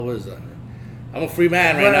What is that? I'm a free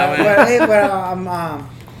man right now, man.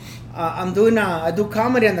 I'm doing I do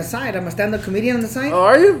comedy on the side. I'm a stand-up comedian on the side. Oh,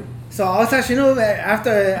 are you? So I was actually,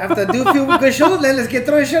 after I do a few good shows, let's get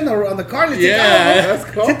throwing shit on the car. Let's that's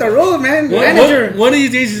cool. Let's hit the road, man. Manager. One of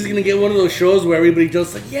these days he's gonna get one of those shows where everybody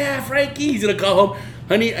just like, yeah, Frankie. He's gonna call home,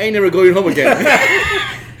 honey, I ain't never going home again.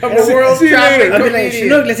 I'm a world champion. I'll be like,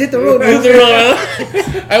 Chinook, let's hit the road.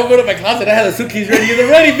 I opened up my closet. I had a suitcase ready. You're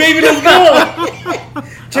ready, baby. Let's go.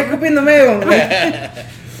 Check up in the mail.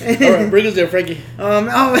 All right, bring us there, Frankie.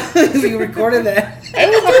 We recorded that. I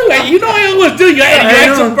was doing it. You know I always do. You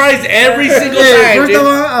act surprised every single time. First of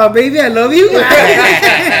all, baby, I love you.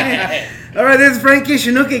 All right, this is Frankie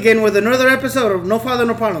Chinook again with another episode of No Father,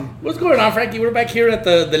 No Problem. What's going on, Frankie? We're back here at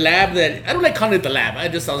the lab that... I don't like calling it the lab.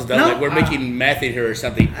 It just sounds dumb. No, like we're making meth in here or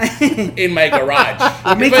something in my garage.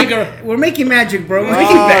 We're making magic, bro. We're Oh,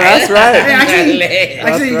 making that's right. Hey,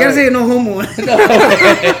 actually, you gotta say no homo.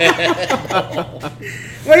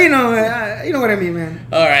 Well, you know what I mean, man.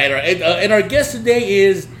 All right. And our guest today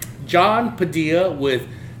is John Padilla with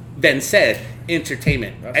Venced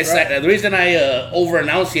Entertainment. The reason I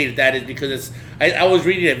over-enunciated that is because I was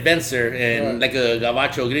reading it Vencer and like a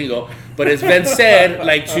gabacho gringo, but it's Venced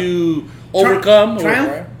like to overcome.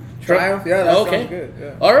 Triumph? Yeah, that sounds good.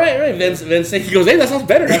 Yeah. All right. Vince, he goes, hey, that sounds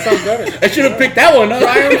better. I should have picked that one.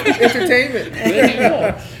 Triumph Entertainment. There you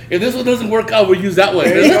go. If this one doesn't work out, we'll use that one.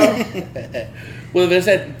 There you go. Well, Vince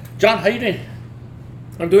said, John, how you doing?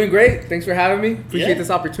 I'm doing great. Thanks for having me. Appreciate this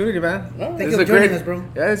opportunity, man. Thank you for joining us, bro.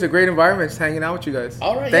 Yeah, it's a great environment. Just hanging out with you guys.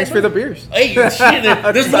 All right. Thanks for the beers. Hey, shit,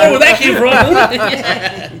 this is where that came from.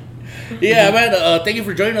 Yeah, man. Thank you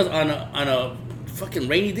for joining us on a fucking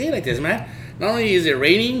rainy day like this, man. Not only is it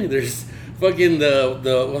raining, there's fucking the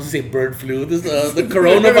bird flu. This the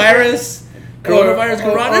coronavirus.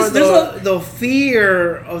 The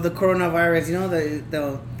fear of the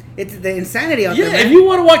coronavirus. It's the insanity out there. Yeah, if you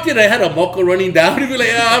want to walk in, I had a moco running down. You'd be like,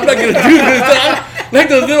 I'm not gonna do this. Like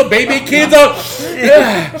those little baby kids.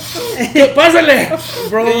 Pásale,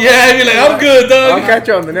 bro. Yeah, I'd be like, I'm good, dog. I'll catch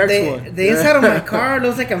you on the next one. The inside of my car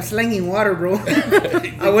looks like I'm slanging water, bro.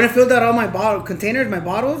 I went and filled out all my containers, my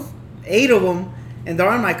bottles, 8 of them. And they're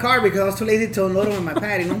on my car because I was too lazy to unload them in my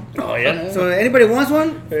pad, Oh, yeah. So anybody wants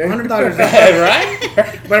one, $100.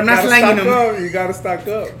 Right? But I'm not slanging them. You gotta stock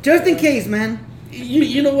up. Just in case, man.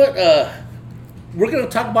 You know what? We're going to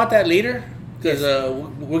talk about that later. Because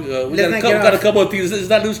we got a couple of things. Let's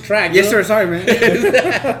not lose track. Yes, sir. Sorry,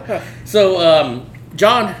 man. So,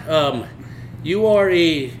 John, you are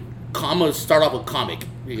start off with comic.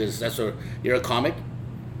 Because you're a comic.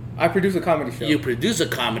 I produce a comedy show. You produce a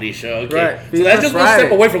comedy show, okay? Right. So that's just one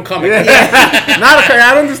step away from comic. Yeah. Not okay.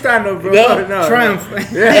 I don't do stand up, bro. No. Triumph.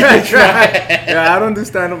 Yeah, yeah, I don't do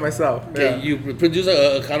stand up myself. Okay, yeah. you produce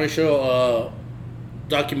a comedy show,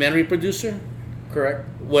 documentary producer. Correct.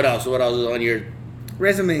 What else? What else is on your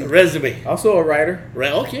resume? Also a writer.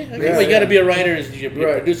 Right. Okay. Yeah, well, you got to be a writer as you're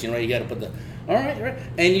right. producing, right? You got to put the. All right. Right.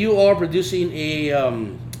 And you are producing a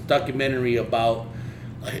documentary about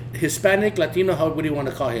Hispanic, Latino. What do you want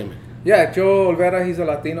to call him? Yeah, Joe Olvera. He's a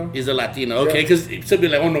Latino. He's a Latino. Okay, because somebody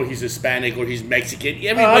like, oh no, he's Hispanic or he's Mexican.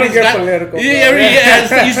 I don't get political.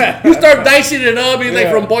 Yeah. You start dicing it up. He's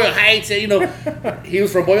like from Boyle Heights. He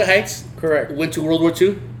was from Boyle Heights. Correct. Went to World War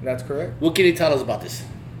II. That's correct. What can you tell us about this?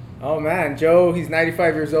 Oh man, Joe. He's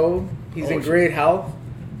 95 years old. He's in great health.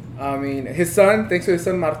 I mean, his son. Thanks to his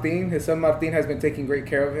son Martin. His son Martin has been taking great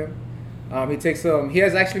care of him. He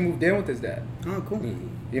has actually moved in with his dad. Oh, cool.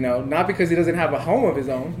 Mm-hmm. Not because he doesn't have a home of his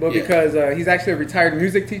own, but because he's actually a retired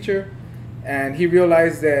music teacher, and he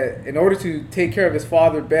realized that in order to take care of his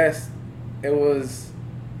father best, it was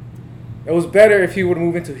better if he would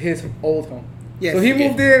move into his old home. Yes. So he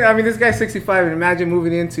moved in. I mean, this guy's 65, and imagine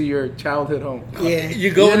moving into your childhood home. Yeah.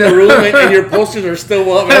 You go in the room and your posters are still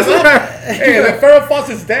up. Hey, the Farrah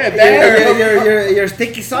Fawcett's dead. Your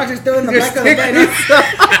sticky socks are still in the back of the bed.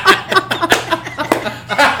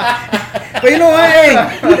 But you know what? It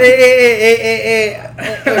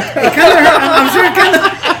kind of hurt. I'm sure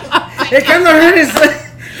it kind of hurt his.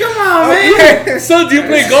 Come on, man. Son, do you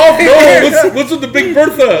play golf? No. What's with the Big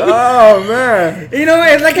Bertha? Oh, man.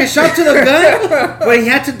 It's like a shot to the gut, but he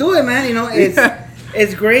had to do it, man.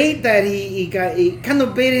 It's great that he kind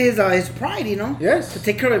of bit his pride, Yes. to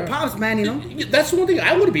take care of his pops, man, That's one thing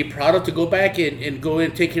I would be proud of, to go back and go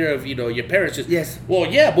and take care of, your parents. Yes. Well,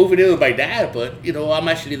 yeah, moving in with my dad, but, I'm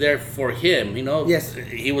actually there for him, Yes.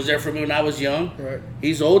 He was there for me when I was young. Right.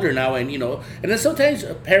 He's older now, and, and then sometimes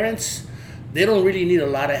parents, they don't really need a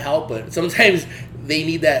lot of help, but sometimes they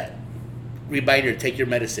need that reminder, take your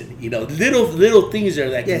medicine. Little things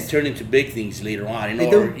there that can turn into big things later on.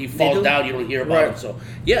 Or he falls down, you don't hear about him. So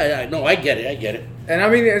no, I get it. And I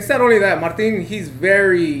mean, it's not only that. Martin,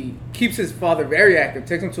 keeps his father very active.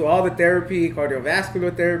 Takes him to all the therapy,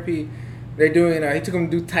 cardiovascular therapy. They're doing. He took him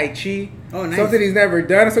to do Tai Chi. Oh, nice. Something he's never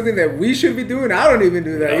done. Something that we should be doing. I don't even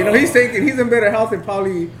do that. No. He's in better health than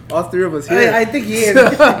probably all three of us here. I think he is.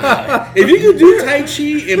 If you can do Tai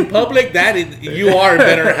Chi in public, you are in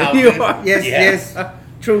better health. You are. Yes.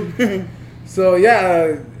 True. So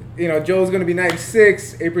Joe's gonna be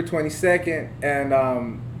 96, April 22nd, and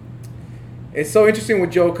it's so interesting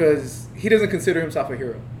with Joe because he doesn't consider himself a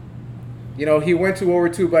hero. He went to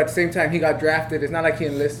World War II, but at the same time, he got drafted. It's not like he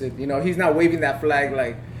enlisted. He's not waving that flag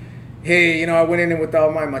like, hey, I went in with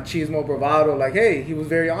all my machismo bravado. Like, hey, he was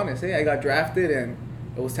very honest. Hey, I got drafted, and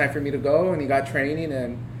it was time for me to go, and he got training.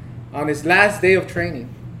 And on his last day of training,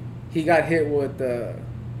 he got hit with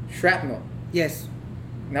shrapnel. Yes.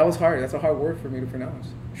 And that was hard. That's a hard word for me to pronounce.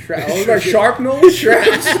 Shrapnel?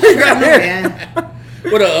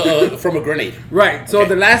 What from a grenade. Right. So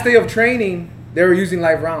the last day of training, they were using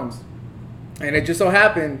live rounds. And it just so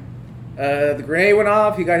happened, the grenade went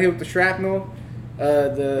off. He got hit with the shrapnel.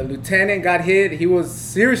 The lieutenant got hit. He was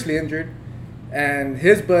seriously injured. And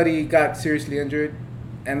his buddy got seriously injured.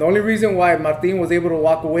 And the only reason why Martin was able to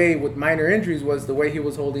walk away with minor injuries was the way he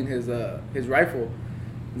was holding his rifle.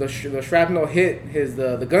 The shrapnel hit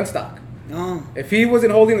the gun stock. Oh. If he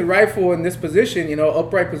wasn't holding the rifle in this position,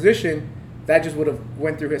 upright position, that just would have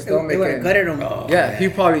went through his stomach. It would have gutted him. He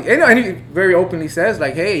probably, and he very openly says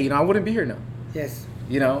like, hey, I wouldn't be here now. Yes.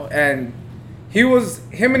 And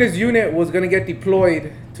him and his unit was going to get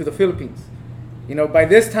deployed to the Philippines. By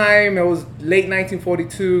this time, it was late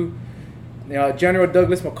 1942. General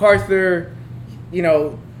Douglas MacArthur,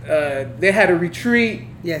 they had a retreat.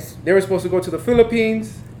 Yes. They were supposed to go to the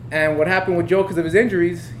Philippines. And what happened with Joe, because of his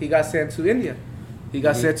injuries, he got sent to India. He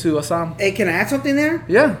got sent to Assam. Hey, can I add something there?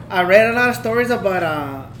 Yeah. I read a lot of stories about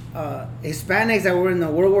Hispanics that were in the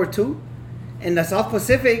World War II. In the South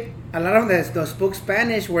Pacific, a lot of them that spoke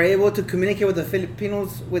Spanish were able to communicate with the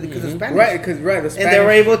Filipinos because of Spanish. Right, the Spanish. And they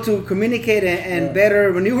were able to communicate and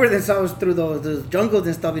better maneuver themselves through those jungles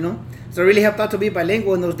and stuff, So it really helped out to be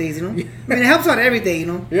bilingual in those days, I mean, it helps out every day,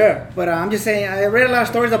 Yeah. But I'm just saying, I read a lot of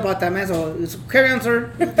stories about that, man. So carry on,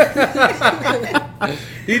 sir.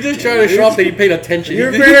 He's just trying to show off that he paid attention.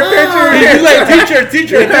 You're paying attention. He's like,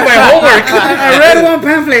 teacher, I did my homework. I read one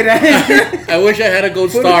pamphlet. I wish I had a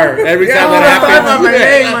gold star every time that happens.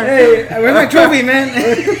 Hey, where's my trophy, man?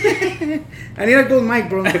 I need a gold mic,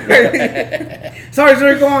 bro.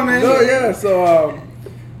 Sorry, go on, man.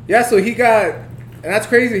 So he got, and that's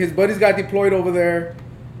crazy. His buddies got deployed over there,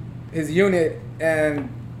 his unit, and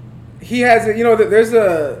he has, there's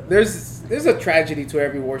a tragedy to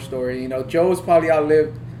every war story. Joe's probably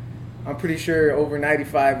outlived, I'm pretty sure, over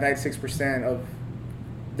 96% of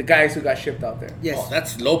the guys who got shipped out there. Yes. Oh,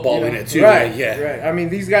 that's lowballing it too. Right, yeah. Right. I mean,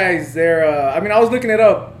 these guys, I was looking it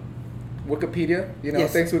up, Wikipedia,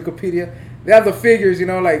 yes. Thanks to Wikipedia. They have the figures,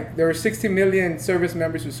 like there were 60 million service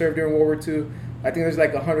members who served during World War II. I think there's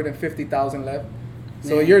like 150,000 left.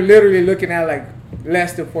 So you're literally looking at like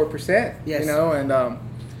less than 4%. Yes. And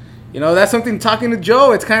that's something. Talking to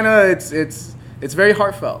Joe, it's kind of it's very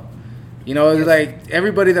heartfelt. Yes. Like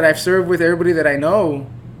everybody that I've served with, everybody that I know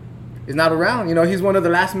is not around. He's one of the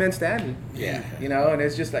last men standing. Yeah. And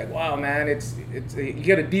it's just like, wow, man. It's you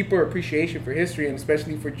get a deeper appreciation for history, and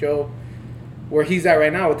especially for Joe, where he's at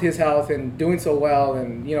right now with his health and doing so well.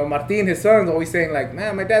 And Martin, his son's always saying like,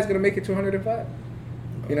 man, my dad's gonna make it to 105.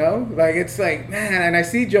 Like it's like, man. And I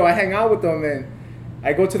see Joe, I hang out with them, and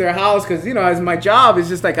I go to their house because as my job, it's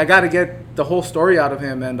just like I got to get the whole story out of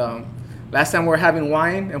him. And last time we were having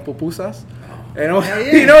wine and pupusas,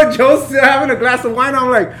 Joe's having a glass of wine. I'm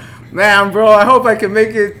like, man, bro, I hope I can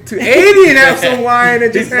make it to 80 and have some wine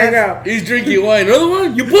and just hang out. He's drinking wine. Another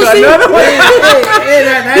one? You pussy? Another one?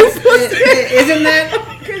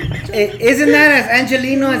 Isn't that as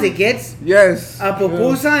Angelino as it gets? Yes. A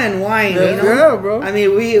pupusa and wine, Yeah, bro. I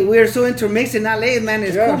mean, we're so intermixed in LA, man.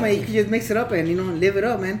 It's cool, man. You can just mix it up and, live it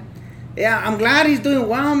up, man. Yeah, I'm glad he's doing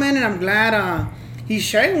well, man, and I'm glad he's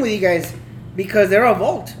sharing with you guys because they're a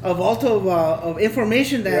vault of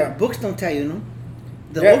information that books don't tell you,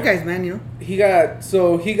 The old guys, man, He got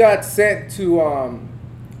sent to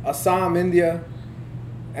Assam, India,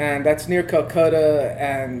 and that's near Calcutta,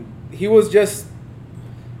 and he was just,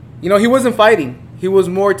 he wasn't fighting. He was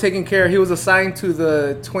more taking care. He was assigned to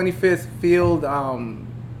the 25th Field,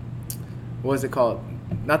 what is it called?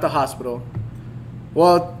 Not the hospital.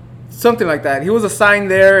 Well, something like that. He was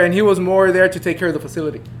assigned there, and he was more there to take care of the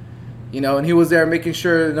facility. you know, and he was there making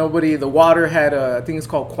sure the water had I think it's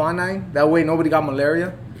called quinine. That way nobody got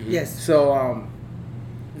malaria. Yes. So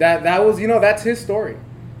that was, you know, that's his story.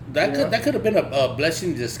 That could have been a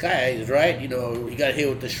blessing in disguise, right? You know, he got hit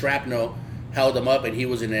with the shrapnel, held him up, and he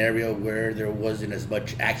was in an area where there wasn't as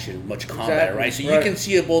much action, much combat, right? So you can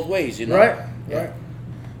see it both ways, you know? Right.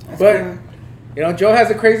 But, you know, Joe has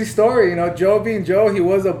a crazy story. You know, Joe being Joe, he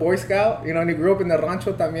was a Boy Scout, you know, and he grew up in the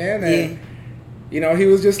rancho también. And, you know, he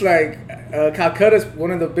was just like, Calcutta's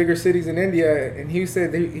one of the bigger cities in India, and he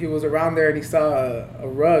said he was around there and he saw a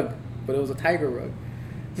rug, but it was a tiger rug.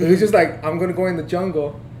 So he was just like, I'm going to go in the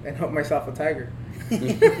jungle and help myself a tiger. I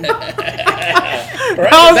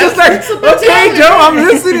was just like, okay, Joe, I'm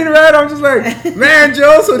listening, right? I'm just like, man,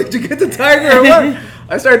 Joe, so did you get the tiger or what?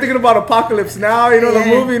 I started thinking about Apocalypse Now, you know, the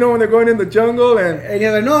movie, you know, when they're going in the jungle. And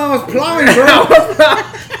you're like, no, I was plowing, bro.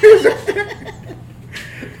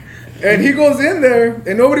 And he goes in there,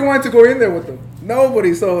 and nobody wanted to go in there with him.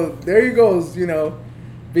 Nobody. So there he goes, you know,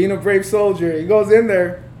 being a brave soldier. He goes in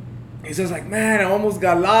there. He's just like, man, I almost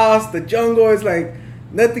got lost. The jungle is like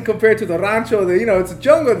nothing compared to the rancho. You know, it's a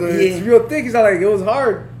jungle. It's real thick. He's like, it was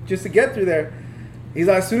hard just to get through there. He's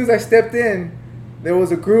like, as soon as I stepped in, there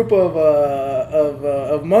was a group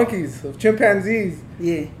of monkeys, of chimpanzees.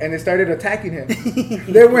 Yeah. And they started attacking him.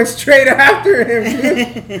 They went straight after him.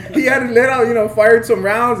 He had to let out, you know, fired some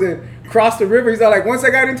rounds and crossed the river. He's like, once I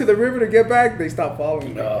got into the river to get back, they stopped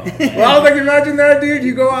following me. Well, I was like, imagine that, dude.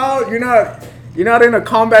 You go out, you're not in a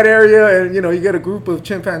combat area, and you know you get a group of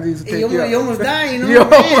chimpanzees to take you out. You almost die, you know.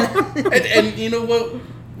 And you know what?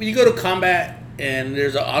 When you go to combat and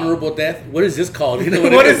there's an honorable death, what is this called? You know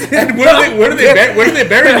what is it? Where do they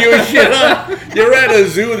bury you and shit? Huh? You're at a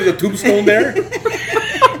zoo. There's a tombstone there.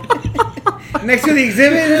 Next to the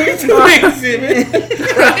exhibit.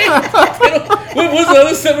 What was the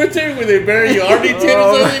other cemetery where they bury you? Arlington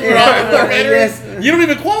or something? Yes. You don't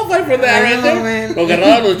even qualify for that, right there. Man. Lo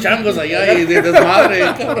agarraron los changos allá y de desmadre.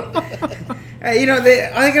 You know, all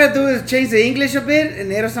they gotta do is change the English a bit,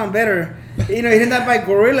 and it'll sound better. You know, he didn't die by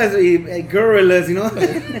gorillas, you know.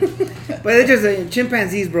 But they're just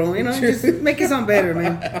chimpanzees, bro. You know, just make it sound better,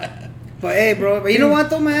 man. But hey, bro. But you know what,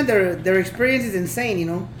 though, man? Their experience is insane. You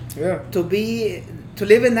know. Yeah. To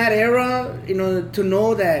live in that era, you know, to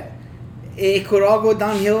know that it could all go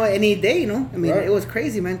downhill any day. You know, I mean, It was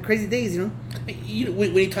crazy, man. Crazy days, you know.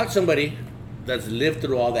 When you talk to somebody that's lived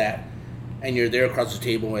through all that, and you're there across the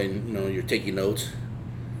table, and you know you're taking notes,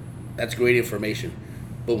 that's great information.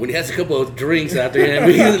 But when he has a couple of drinks after him,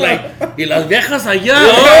 he's like, y las viejas allá,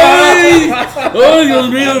 ay, Dios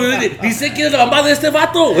mío, dice que es la mamá de este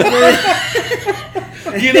vato.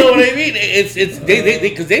 You know what I mean? It's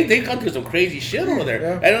because they've gone through some crazy shit over there.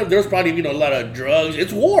 Yeah. I know there's probably a lot of drugs.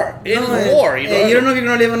 It's war. It's war. You know. You don't know if you're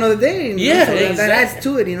gonna live another day. You know? Yeah, so exactly. That adds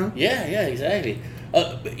to it. You know. Yeah, exactly.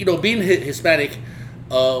 You know, being Hispanic,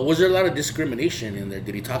 was there a lot of discrimination in there?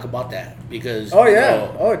 Did he talk about that? Because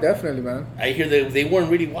definitely, man. I hear they weren't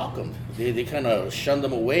really welcomed. They kind of shunned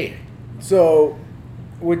them away. So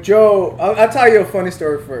with Joe, I'll tell you a funny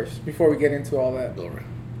story first before we get into all that.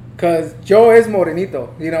 Because Joe is morenito.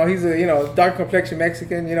 You know, he's a dark complexion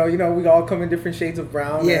Mexican. You know, we all come in different shades of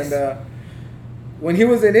brown. Yes. And when he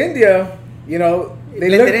was in India, you know, they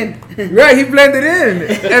blended in. Right, he blended in.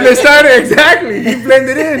 And they started, exactly, he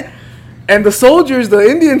blended in. And the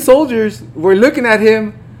Indian soldiers were looking at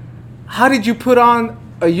him, how did you put on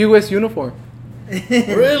a U.S. uniform?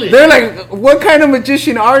 Really? They're like, what kind of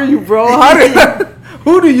magician are you, bro?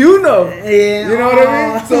 Who do you know? Yeah. You know what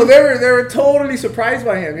I mean? So they were totally surprised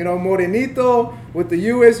by him. You know, morenito with the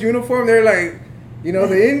U.S. uniform. They're like, you know,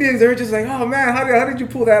 the Indians, they're just like, oh man, how did you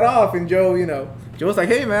pull that off? And Joe, you know, Joe's like,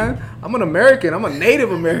 hey man, I'm an American. I'm a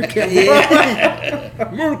Native American.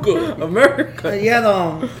 America.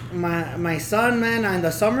 Yeah, my son, man, in the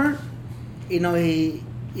summer, you know, he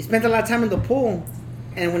spent a lot of time in the pool,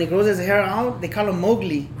 and when he grows his hair out, they call him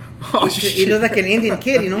Mowgli. Oh, he looks like an Indian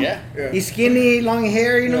kid, you know. Yeah. He's skinny, long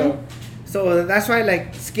hair, you know. Yeah. So that's why,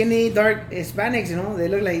 like, skinny, dark Hispanics, you know, they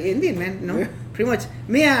look like Indian, man, you know. Yeah. Pretty much.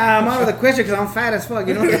 Me, I'm out of the question because I'm fat as fuck,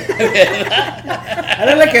 you know. I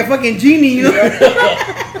look like a fucking genie, you know.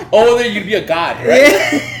 Oh, then you'd be a god, right?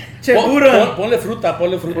 Yeah. Che Buddha. Ponle fruta,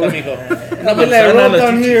 mijo. Una manzana roll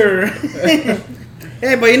down here.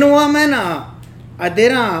 Hey, but you know what, man? I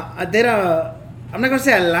did a. I'm not gonna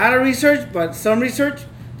say a lot of research, but some research,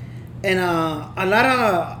 and a lot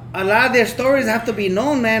of their stories have to be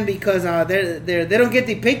known, man, because they don't get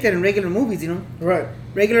depicted in regular movies, you know. Right.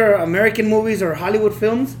 Regular American movies or Hollywood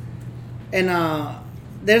films, and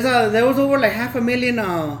there was over like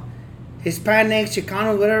 500,000 Hispanics,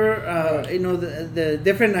 Chicanos, whatever, you know, the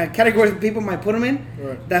different categories people might put them in,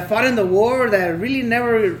 that fought in the war that really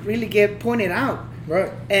never really get pointed out.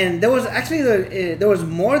 Right. And there was actually there was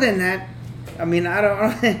more than that. I mean, I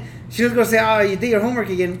don't. She was gonna say, "Oh, you did your homework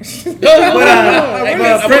again." President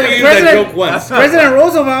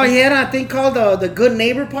Roosevelt, he had a thing called the Good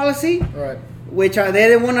Neighbor policy, right? Which they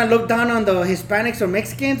didn't want to look down on the Hispanics or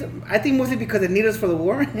Mexicans. I think mostly because they need us for the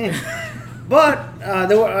war. But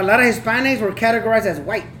there were a lot of Hispanics were categorized as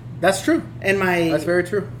white. That's true. And that's very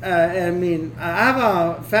true. I mean, I have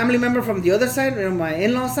a family member from the other side, my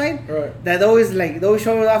in-law side, right, that always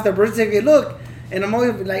show off their birth certificate. Look. And I'm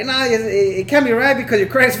always like, nah, it can't be right because your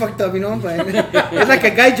credit's fucked up, you know. But it's like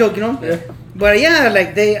a guy joke, you know. Yeah. But yeah,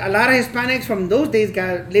 like a lot of Hispanics from those days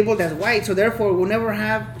got labeled as white, so therefore we'll never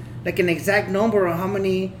have like an exact number of how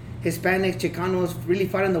many Hispanics, Chicanos really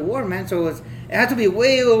fought in the war, man. So it had to be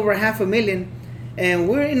way over 500,000, and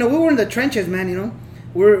we were in the trenches, man. You know,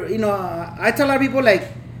 I tell a lot of people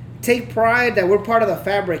like, take pride that we're part of the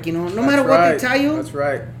fabric, you know. No matter what they tell you, that's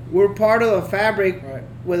right. We're part of the fabric, right.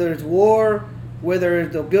 Whether it's war. Whether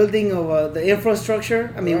it's the building of the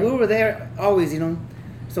infrastructure, I mean, we were there always, you know.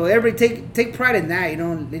 So everybody take pride in that, you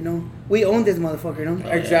know. We own this motherfucker, you know.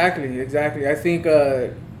 Exactly. I think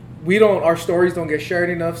our stories don't get shared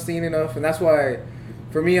enough, seen enough, and that's why,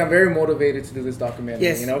 for me, I'm very motivated to do this documentary.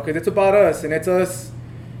 Yes. You know, because it's about us, and it's us,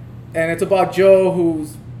 and it's about Joe,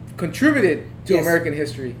 who's contributed to American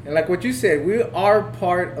history. And like what you said, we are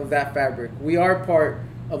part of that fabric. We are part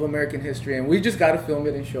of American history, and we just got to film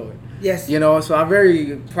it and show it. Yes. You know, so I'm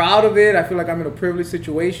very proud of it. I feel like I'm in a privileged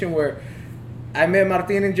situation where I met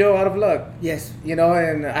Martin and Joe out of luck. Yes. You know,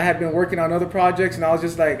 and I had been working on other projects, and I was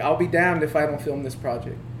just like, I'll be damned if I don't film this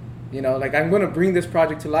project. You know, like, I'm going to bring this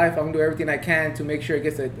project to life. I'm going to do everything I can to make sure it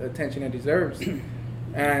gets the attention it deserves.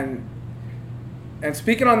 And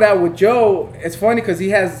speaking on that with Joe, it's funny because he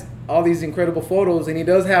has all these incredible photos, and he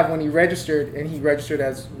does have when he registered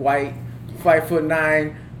as white,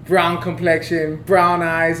 5'9", brown complexion, brown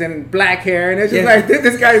eyes, and black hair, and it's just like,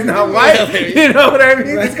 this guy's not white. You know what I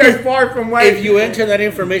mean? This guy's far from white. If you enter that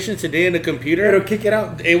information today in the computer, it'll kick it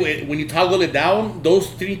out. When you toggle it down, those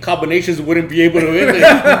 3 combinations wouldn't be able to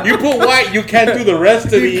enter. You put white, you can't do the rest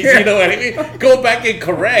of these. You know what I mean? Go back and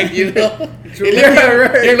correct. You know,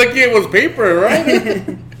 you're lucky it was paper,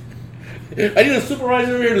 right? I need a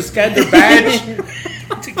supervisor here to scan their badge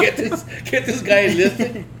to get this guy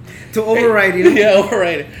enlisted. To override, you know? Yeah,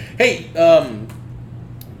 override. Hey,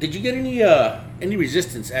 did you get any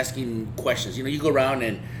resistance asking questions? You know, you go around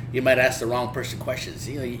and you might ask the wrong person questions.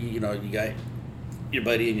 You got your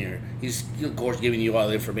buddy and he's of course giving you all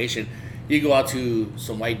the information. You go out to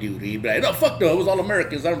some white dude, he'd be like, "No, fuck no, it was all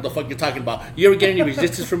Americans. I don't know what the fuck you're talking about." You ever get any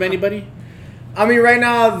resistance from anybody? I mean, right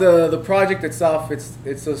now the project itself,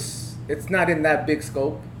 it's not in that big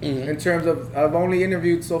scope. Mm-hmm. In terms of, I've only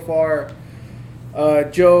interviewed so far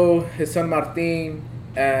Joe, his son Martin,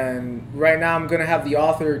 and right now I'm going to have the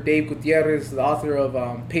author, Dave Gutierrez, the author of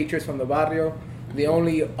Patriots from the Barrio, the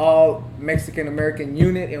only all Mexican-American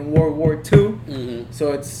unit in World War II. Mm-hmm.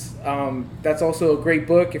 So it's that's also a great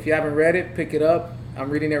book. If you haven't read it, pick it up. I'm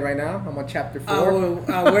reading it right now. I'm on chapter 4.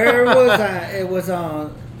 Where was it was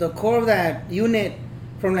the core of that unit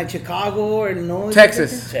from like Chicago or Illinois?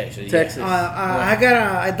 Texas. I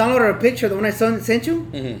downloaded a picture, the one I sent you.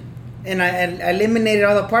 Mm-hmm. And I eliminated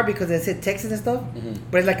all the part because it said Texas and stuff. Mm-hmm.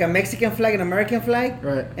 But it's like a Mexican flag and American flag.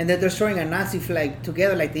 Right. And then they're showing a Nazi flag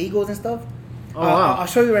together, like the Eagles and stuff. Oh, wow. I'll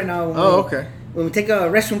show you right now. Okay. When we take a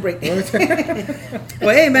restroom break.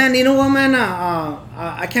 But hey, man, you know what, man?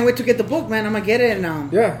 I can't wait to get the book, man. I'm going to get it.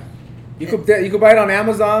 And, yeah. You could buy it on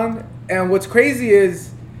Amazon. And what's crazy is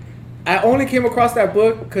I only came across that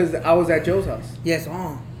book because I was at Joe's house. Yes.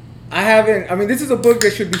 This is a book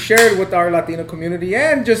that should be shared with our Latino community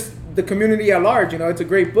and just the community at large. You know, it's a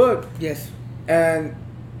great book. Yes. And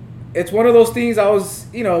it's one of those things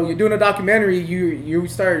you're doing a documentary, you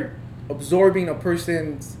start absorbing a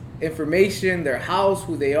person's information, their house,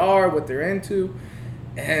 who they are, what they're into.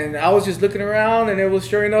 And I was just looking around, and it was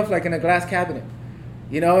sure enough like in a glass cabinet.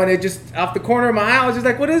 You know, and it just, off the corner of my eye, I was just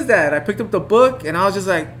like, what is that? I picked up the book, and I was just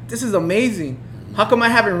like, this is amazing. How come I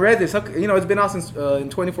haven't read this? It's been out since in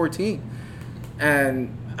 2014.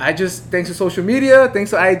 And I just, thanks to social media,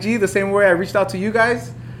 thanks to IG, the same way I reached out to you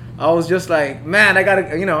guys, I was just like, man, I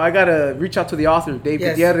gotta reach out to the author, Dave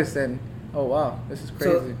Gutierrez, and oh wow, this is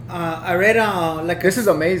crazy. So, I read this is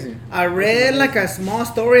amazing. I read like a small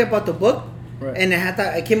story about the book, right. And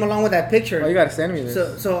it came along with that picture. Oh, you gotta send me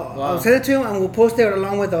this. So wow. I'll send it to you, and we'll post it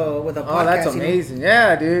along with the podcast. Oh, that's amazing.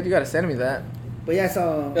 Yeah, dude, you gotta send me that. But yeah,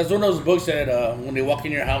 so that's one of those books that when they walk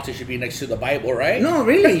in your house, it should be next to the Bible, right? No,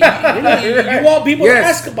 really. You want people to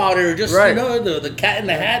ask about it, or just right. the cat in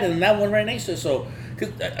the hat, and that one right next to it. So,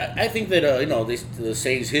 cause I think that the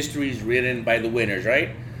saying history is written by the winners,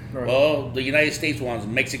 right? Well, the United States ones,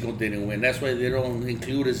 Mexico didn't win. That's why they don't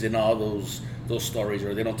include us in all those stories,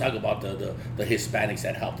 or they don't talk about the Hispanics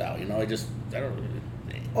that helped out. I don't.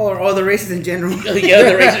 Or the races in general. Yeah,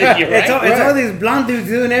 the races. You're right. It's all these blonde dudes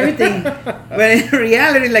doing everything, but in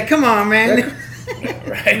reality, like, come on, man.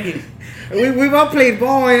 Right. We've all played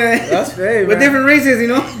ball That's right, with different races,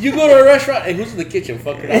 You go to a restaurant, hey, who's in the kitchen?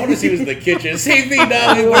 Fuck it. I want to see who's in the kitchen. Same thing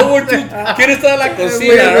now. World War II. ¿Quién está en la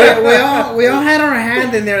cocina? We all had our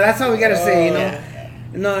hand in there. That's all we gotta say,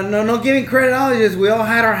 No giving credit. All just we all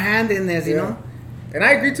had our hand in this, you know. And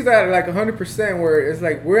I agree to that like 100%. Where it's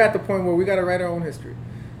like we're at the point where we gotta write our own history.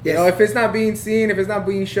 Yes. If it's not being seen, if it's not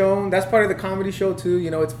being shown, that's part of the comedy show too.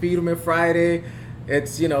 It's Feedman Friday.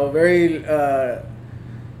 It's very.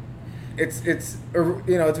 It's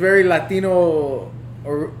very Latino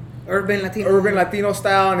or urban Latino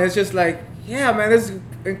style, and it's just like, yeah, man, there's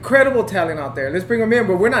incredible talent out there. Let's bring them in,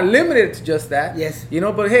 but we're not limited to just that. Yes.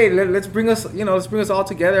 But hey, let's bring us all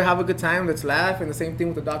together, have a good time, let's laugh, and the same thing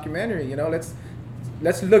with the documentary.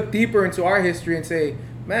 Let's look deeper into our history and say,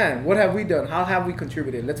 man, what have we done? How have we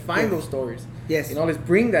contributed? Let's find those stories. Yes. Let's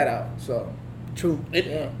bring that out. So true.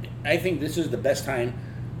 I think this is the best time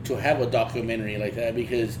to have a documentary like that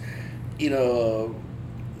because.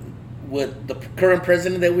 With the current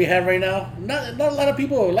president that we have right now, not a lot of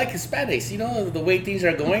people like Hispanics. The way things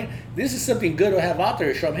are going. This is something good to have out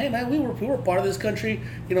there. Show them, hey man, we were part of this country.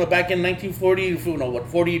 Back in 1940,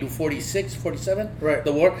 40 to 46, 47, right?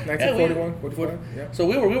 The war, 1941, 45. Yeah. So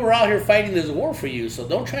we were out here fighting this war for you. So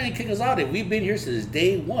don't try and kick us out. If we've been here since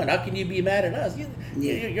day one, how can you be mad at us?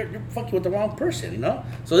 You're fucking with the wrong person.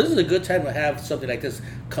 So this is a good time to have something like this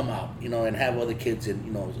come out. And have other kids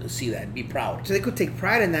and see that and be proud. So they could take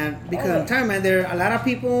pride in that. Because I'm telling you, man, there are a lot of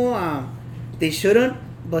people, they shouldn't,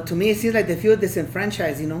 but to me it seems like they feel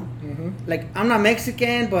disenfranchised, Mm-hmm. Like, I'm not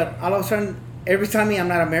Mexican, but all of a sudden, every time I'm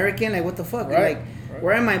not American, like, what the fuck? Right. Like,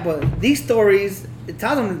 where am I? But these stories, it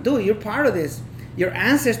tells them, dude, you're part of this. Your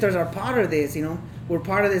ancestors are part of this, We're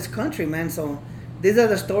part of this country, man. So these are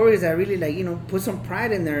the stories that really, like, put some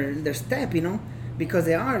pride in their step, because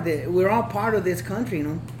we're all part of this country,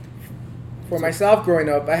 For myself growing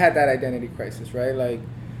up, I had that identity crisis, right? Like,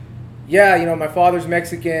 yeah, my father's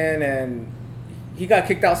Mexican, and he got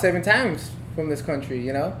kicked out 7 times from this country,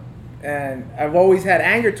 And I've always had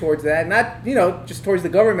anger towards that. Not, just towards the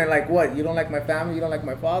government, like, what? You don't like my family? You don't like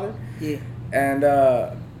my father? Yeah. And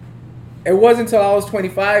it wasn't until I was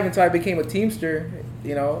 25 until I became a Teamster.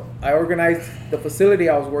 I organized the facility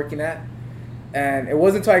I was working at. And it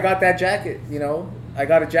wasn't until I got that jacket, I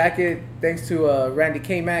got a jacket thanks to Randy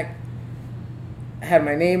K-Mac. I had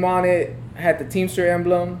my name on it. I had the Teamster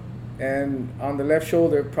emblem. And on the left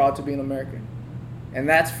shoulder, proud to be an American. And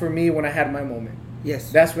that's for me when I had my moment.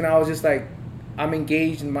 Yes. That's when I was just like, I'm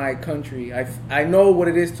engaged in my country. I know what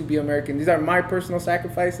it is to be American. These are my personal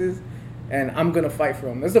sacrifices, and I'm going to fight for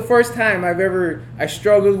them. This is the first time I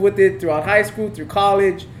struggled with it throughout high school, through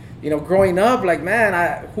college, growing up. Like, man,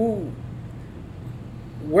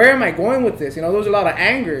 where am I going with this? There was a lot of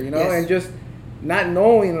anger, Yes. and just not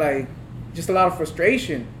knowing, like, just a lot of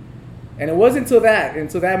frustration. And it wasn't until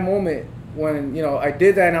that moment when, I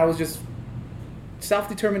did that, and I was just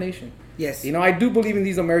self-determination. Yes. I do believe in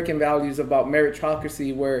these American values about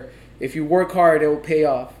meritocracy, where if you work hard, it will pay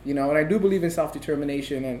off, and I do believe in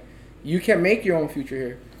self-determination, and you can make your own future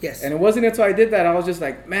here. Yes. And it wasn't until I did that, I was just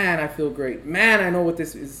like, man, I feel great. Man, I know what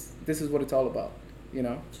this is what it's all about,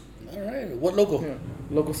 All right. What local? Yeah.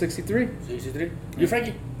 Local 63. 63. You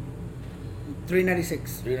Frankie?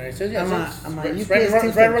 396. 396. Yeah, I'm a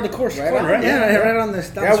UPS right around the course. Right corner, right? Yeah, right on the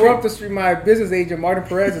stop. Yeah, street. we're up the street. My business agent, Martin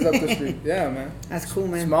Perez, is up the street. Yeah, man. That's cool,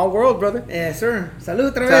 man. Small world, brother. Yeah, sir.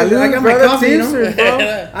 Salud, otra vez. Salud, I got my brother. coffee, Teamsters, bro.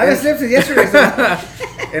 I haven't slept since yesterday, so.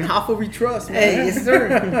 And Hoffel we trust, man. Hey, yes,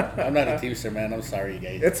 sir. I'm not a Teamster, man. I'm sorry,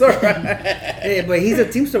 guys. It's all right. Hey, but he's a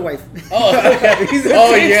Teamster wife. Oh, He's a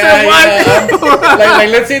yeah. Teamster wife. like,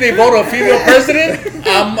 let's say they vote a female president.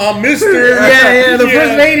 I'm Mr. Yeah, the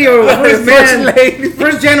first lady or first man. lady.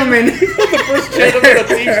 First gentleman. The first gentleman of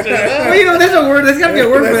Teamster. Well, there's a word. There's got to be a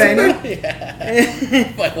word for that,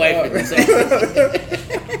 Yeah. My wife would say.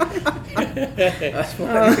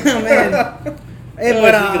 Oh, man. Hey, Oh,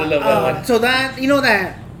 but you're gonna love that one. so that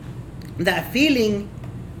feeling,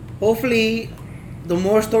 hopefully, the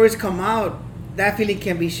more stories come out, that feeling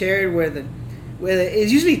can be shared with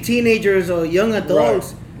it's usually teenagers or young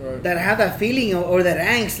adults Right. that have that feeling or that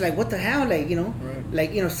angst, like what the hell, like Right.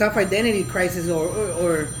 like self-identity crisis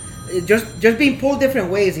or just being pulled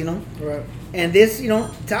different ways, Right. And this,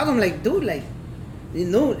 tell them like, dude, like,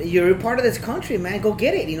 you're a part of this country, man. Go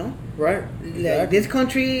get it, Right. Like, Exactly. this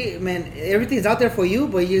country, man, everything's out there for you,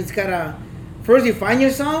 but you just gotta first you find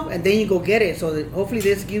yourself and then you go get it. So that hopefully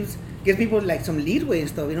this gives people like some leadway and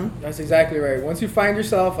stuff, That's exactly right. Once you find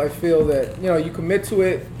yourself, I feel that you commit to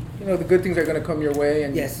it. The good things are going to come your way,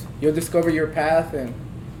 and Yes. you'll discover your path, and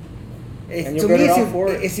you'll to get me, it all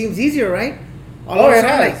for it. it seems easier, right? It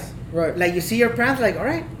has. Right. Like you see your path, like, all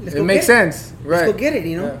right, let's go. It makes sense. Right. Let's go get it.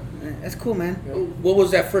 Yeah. That's cool, man. Yeah. What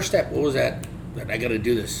was that first step? What was that I got to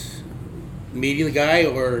do this? Meeting the guy,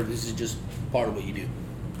 or this is just part of what you do?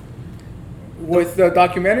 With the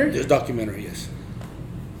documentary, This documentary, yes.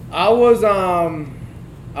 I was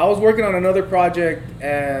working on another project,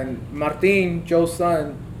 and Martin, Joe's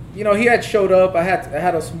son, he had showed up. I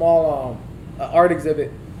had a small art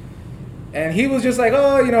exhibit, and he was just like,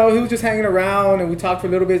 he was just hanging around, and we talked for a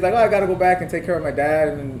little bit. He's like, I got to go back and take care of my dad,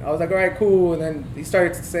 and I was like, all right, cool. And then he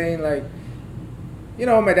started saying like,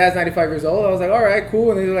 my dad's 95 years old. I was like, all right,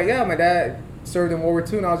 cool. And he was like, yeah, my dad served in World War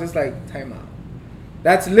II, and I was just like, time out.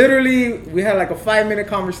 That's literally, we had like a 5-minute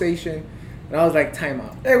conversation. And I was like, time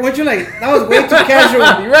out. Hey, weren't you like, that was way too casual.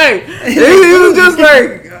 Right. He was just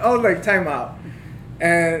like, I was like, time out.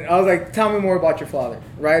 And I was like, tell me more about your father.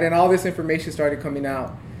 Right. And all this information started coming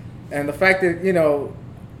out. And the fact that,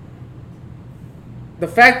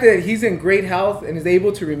 he's in great health and is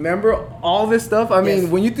able to remember all this stuff. I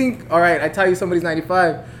mean, when you think, all right, I tell you somebody's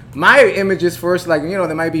 95, my image is first like,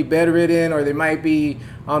 they might be bedridden or they might be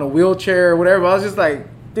on a wheelchair or whatever. I was just like,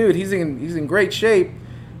 dude, he's in great shape.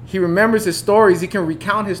 He remembers his stories. He can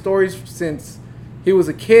recount his stories since he was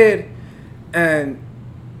a kid. And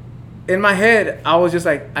in my head, I was just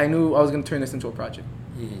like, I knew I was going to turn this into a project.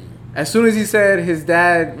 Mm-hmm. As soon as he said his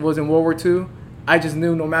dad was in World War II, I just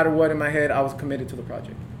knew no matter what in my head, I was committed to the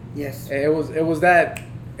project. Yes. It was that.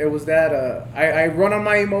 I run on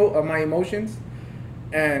my emotions,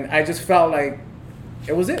 and I just felt like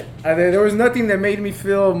it was it. There was nothing that made me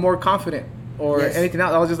feel more confident or anything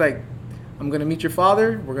else. I was just like, I'm going to meet your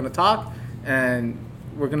father, we're going to talk, and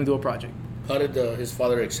we're going to do a project. How did his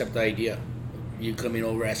father accept the idea? You coming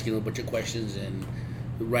over, asking a bunch of questions, and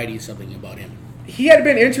writing something about him? He had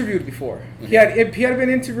been interviewed before. Mm-hmm. He had been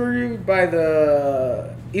interviewed by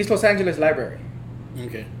the East Los Angeles Library.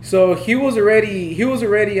 Okay. So he was already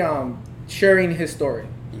sharing his story.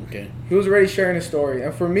 Okay. He was already sharing his story,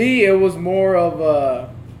 and for me, it was more of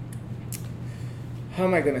a, how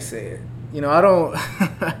am I going to say it? I don't.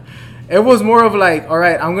 It was more of like, all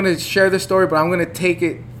right, I'm going to share this story, but I'm going to take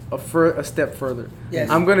it a step further. Yes.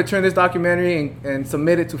 I'm going to turn this documentary and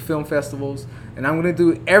submit it to film festivals, and I'm going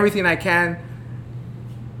to do everything I can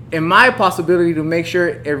in my possibility to make sure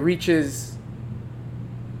it reaches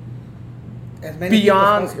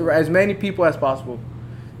beyond as many people as possible.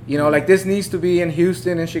 Like this needs to be in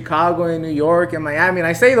Houston and Chicago and New York and Miami. And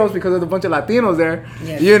I say those because there's a bunch of Latinos there,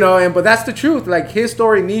 yes. But that's the truth. Like his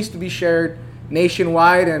story needs to be shared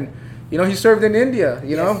nationwide. And, he served in India,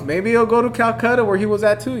 yes. Maybe he'll go to Calcutta where he was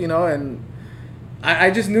at too, and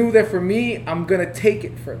I just knew that for me, I'm going to take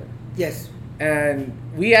it further. Yes. And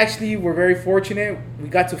we actually were very fortunate. We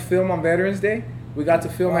got to film on Veterans Day. We got to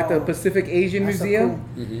film at the Pacific Asian Museum.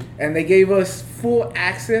 So cool. Mm-hmm. And they gave us full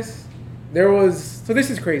access. So this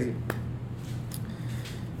is crazy.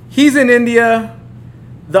 He's in India.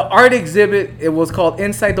 The art exhibit, it was called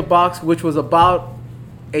Inside the Box, which was about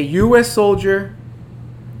a U.S. soldier,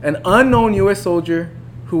 an unknown U.S. soldier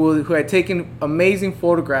who had taken amazing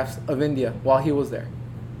photographs of India while he was there.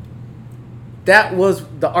 That was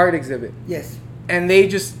the art exhibit. Yes. And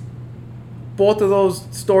both of those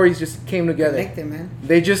stories just came together. Connected, man.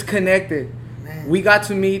 They just connected. Man. We got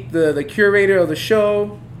to meet the curator of the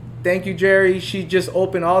show. Thank you, Jerry. She just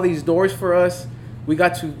opened all these doors for us. We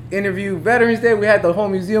got to interview Veterans Day. We had the whole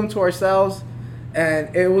museum to ourselves.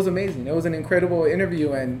 And it was amazing. It was an incredible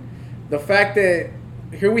interview. And the fact that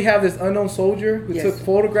here we have this unknown soldier who yes. took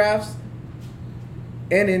photographs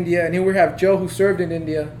in India. And here we have Joe who served in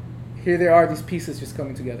India. Here there are these pieces just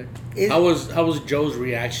coming together. How was Joe's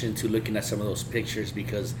reaction to looking at some of those pictures?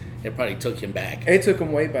 Because it probably took him back. It took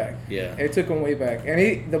him way back. Yeah. It took him way back.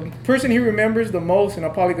 And the person he remembers the most, and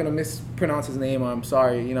I'm probably going to mispronounce his name, I'm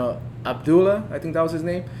sorry, Abdullah, I think that was his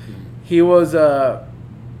name. Mm-hmm.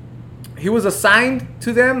 He was assigned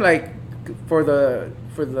to them, like, to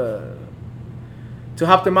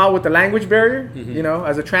help them out with the language barrier, mm-hmm.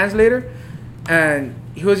 As a translator. And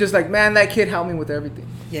he was just like, man, that kid helped me with everything.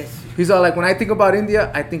 Yes. He's all like, when I think about India,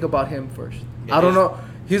 I think about him first. Yeah, I don't know.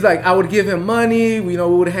 He's like, I would give him money. We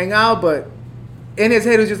would hang out, but in his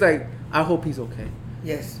head, it was just like, I hope he's okay.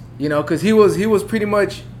 Yes. You know, because he was pretty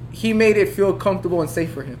much, he made it feel comfortable and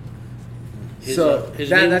safe for him.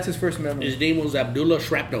 That's his first memory. His name was Abdullah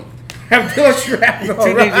Shrapnel. Abdullah Shrapnel.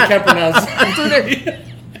 Two names you can't pronounce.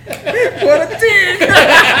 What a dick!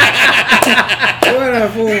 What a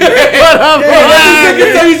fool! I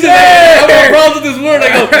have a problem with this word. I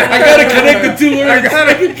gotta connect the two words.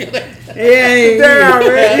 Yeah, damn,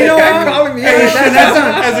 man. You know what? Calling me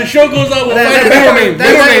As the show goes on, we'll find a middle name.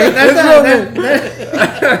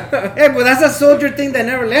 Hey, but that's a soldier thing that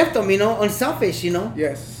never left him, you know, unselfish, you know.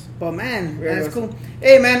 Yes. But man, Yeah, that's cool.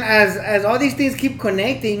 Hey man, as all these things keep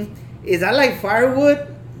connecting, is that like firewood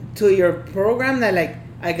to your program that like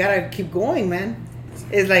I gotta keep going, man?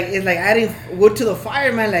 It's like adding wood to the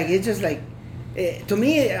fire, man. Like it's just like. To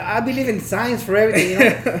me, I believe in science for everything. You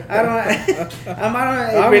know,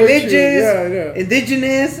 I'm religious,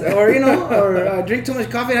 indigenous, or or drink too much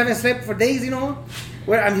coffee and haven't slept for days. You know,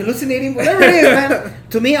 where I'm hallucinating, whatever it is, man.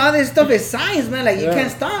 To me, all this stuff is science, man. Like you can't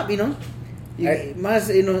stop. You know, you must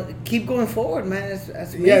keep going forward, man.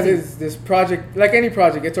 That's amazing. Yeah, this project, like any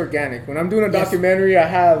project, it's organic. When I'm doing a documentary, I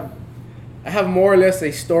have more or less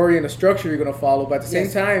a story and a structure you're gonna follow, but at the same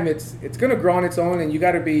time, it's gonna grow on its own, and you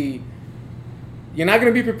gotta be. You're not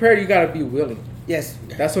going to be prepared. You got to be willing. Yes.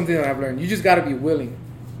 That's something that I've learned. You just got to be willing.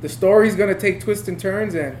 The story's going to take twists and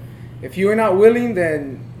turns. And if you're not willing,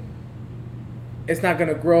 then it's not going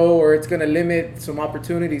to grow or it's going to limit some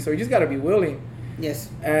opportunities. So you just got to be willing. Yes.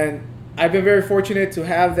 And I've been very fortunate to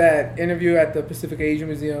have that interview at the Pacific Asian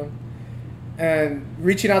Museum. And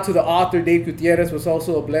reaching out to the author, Dave Gutierrez, was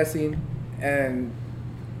also a blessing. And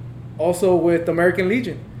also with American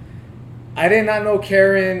Legion. I did not know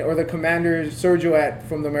Karen or the commander Sergio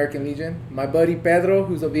from the American Legion. My buddy Pedro,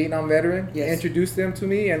 who's a Vietnam veteran, introduced them to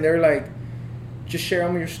me, and they're like, just share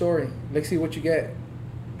them your story. Let's see what you get.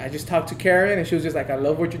 I just talked to Karen, and she was just like, I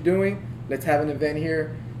love what you're doing. Let's have an event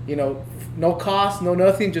here. You know, no cost, no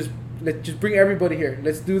nothing. Just bring everybody here.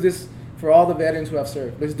 Let's do this for all the veterans who have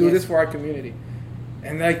served. Let's do this for our community.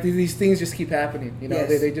 And like these things just keep happening. You know,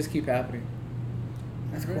 they just keep happening.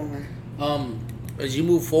 That's cool, man. As you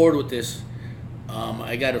move forward with this,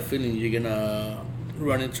 I got a feeling you're gonna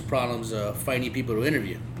run into problems finding people to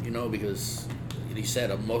interview. You know, because you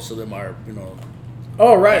said most of them are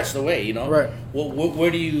passed away. You know, right?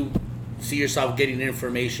 Where do you see yourself getting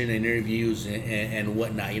information and interviews and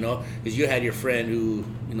whatnot? You know, because you had your friend who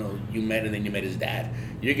you met and then you met his dad.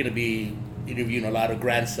 You're gonna be interviewing a lot of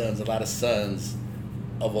grandsons, a lot of sons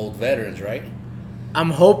of old veterans, right?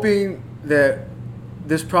 I'm hoping that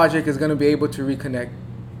this project is going to be able to reconnect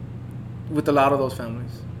with a lot of those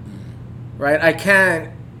families, right? I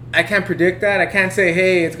can't predict that. I can't say,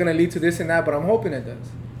 hey, it's going to lead to this and that, but I'm hoping it does.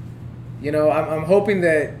 You know, I'm hoping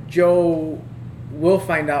that Joe will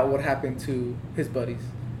find out what happened to his buddies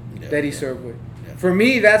that he served with. Yeah. For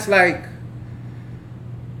me, that's like,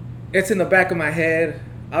 it's in the back of my head.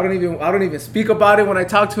 I don't even speak about it when I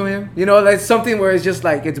talk to him. You know, that's something where it's just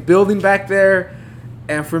like it's building back there.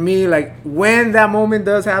 And for me, like, when that moment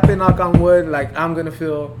does happen, knock on wood, like, I'm going to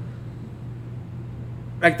feel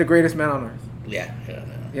like the greatest man on earth. Yeah.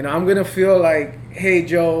 You know, I'm going to feel like, hey,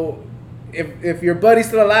 Joe, if your buddy's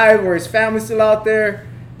still alive or his family's still out there,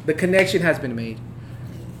 the connection has been made.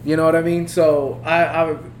 You know what I mean? So,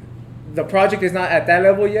 the project is not at that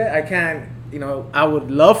level yet. I can't, I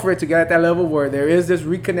would love for it to get at that level where there is this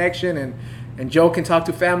reconnection and Joe can talk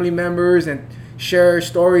to family members and share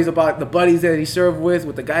stories about the buddies that he served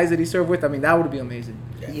with the guys that he served with. I mean, that would be amazing.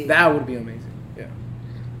 Yeah. That would be amazing. Yeah.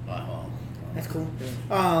 Wow. That's cool.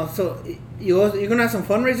 Yeah. So you're gonna have some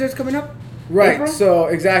fundraisers coming up, right? April? So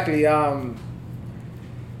exactly.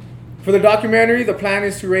 For the documentary, the plan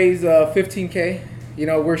is to raise $15K.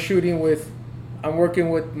 We're shooting with. I'm working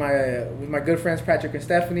with my good friends Patrick and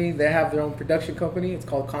Stephanie. They have their own production company. It's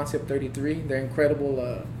called Concept 33. They're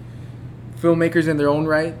incredible filmmakers in their own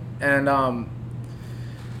right, and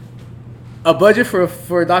a budget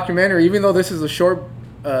for a documentary, even though this is a short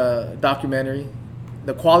documentary,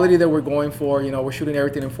 the quality that we're going for, we're shooting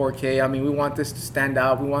everything in 4K. I mean, we want this to stand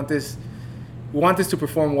out. We want this to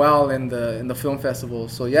perform well in the film festival.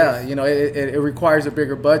 So yeah, it requires a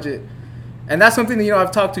bigger budget. And that's something that,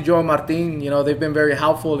 I've talked to Joe and Martin, they've been very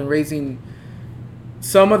helpful in raising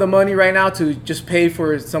some of the money right now to just pay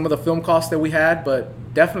for some of the film costs that we had, but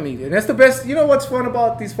definitely. And that's the best. What's fun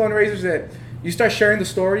about these fundraisers, that you start sharing the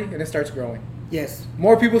story and it starts growing. Yes.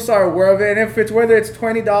 More people start aware of it. And whether it's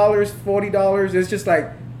 $20, $40, it's just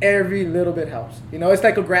like every little bit helps. It's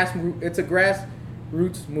like a grassroots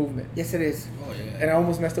movement. Yes, it is. Oh, yeah. And I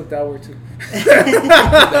almost messed up that word too.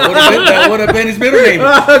 that would have been his middle name.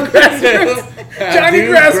 Johnny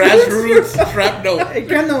Grassroots. Shrapnel. It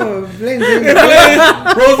kind of blends in.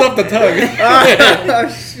 Rolls off the tongue. Oh,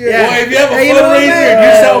 shit. Yeah. Boy, if you have a Hey, you know what, fundraiser and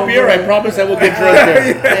man? you sell beer, I promise I will get drunk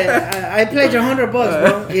there. I pledge $100,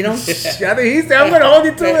 bro. You know. I think he said, I'm going to hold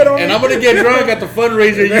you to it. And I'm gonna get drunk at the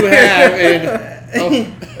fundraiser you have, and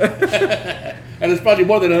and it's probably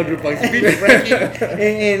more than $100. Speak to Frankie.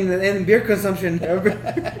 And beer consumption. This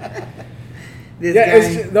Yeah, guy.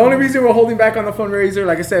 it's the only reason we're holding back on the fundraiser.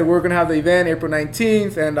 Like I said, we're gonna have the event April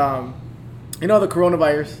 19th, and you know, the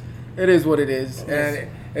coronavirus. It is what it is, and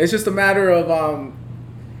it's just a matter of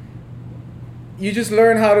you just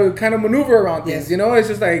learn how to kind of maneuver around things. Yes. You know, it's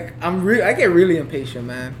just like I get really impatient,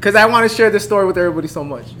 man, because I want to share this story with everybody so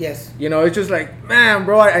much. Yes. You know, it's just like, man,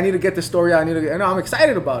 bro, I need to get the story out. And I'm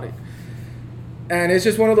excited about it. And it's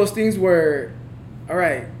just one of those things where, all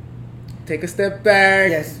right, take a step back,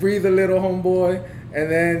 Yes. breathe a little, homeboy,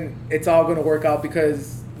 and then it's all going to work out,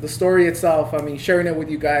 because the story itself, I mean, sharing it with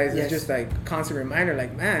you guys Yes. is just like a constant reminder,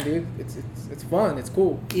 like, man, dude, it's fun, it's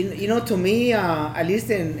cool. You know, to me, at least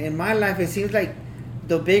in my life, it seems like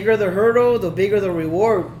the bigger the hurdle, the bigger the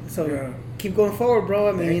reward. So Yeah. keep going forward, bro.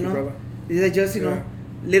 I mean, Thank you you, know, brother. these are just, you Yeah. know,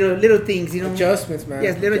 little things, you know. Adjustments, man.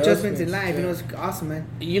 Yes, little adjustments in life. yeah. You know, it's awesome, man.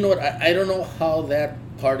 You know what? I don't know how that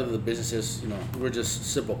part of the business is. You know, we're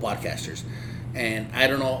just simple podcasters, and I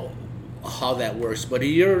don't know how that works. But have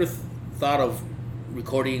you ever thought of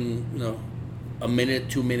recording, you know, a minute,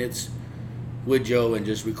 2 minutes with Joe, and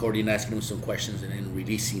just recording, asking him some questions, and then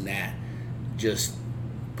releasing that? Just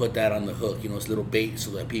put that on the hook, you know, it's a little bait so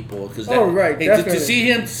that people, because right, to definitely. see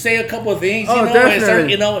him say a couple of things, Oh, you know, and start,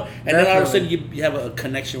 definitely. you know, and then all of a Definitely. sudden you have a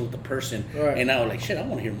connection with the person, Right. and now like, shit, I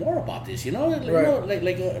want to hear more about this, you know, like, Right. you know,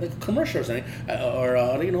 like a commercial or something,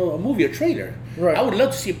 or you know, a movie, a trailer. Right. I would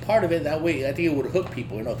love to see a part of it that way. I think it would hook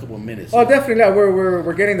people, you know, a couple of minutes. Oh, definitely. Yeah,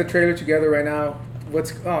 we're getting the trailer together right now.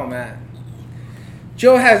 Oh man,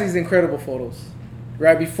 Joe has these incredible photos.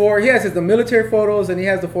 Right before he has the military photos, and he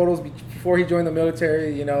has the photos before he joined the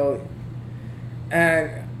military. You know, and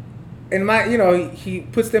in my, you know, he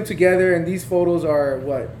puts them together, and these photos are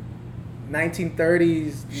what,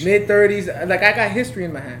 1930s, mid 30s. Like, I got history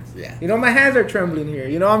in my hands. Yeah. You know, my hands are trembling here.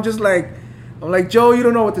 You know, I'm like, Joe, you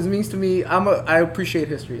don't know what this means to me. I appreciate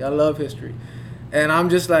history. I love history. And I'm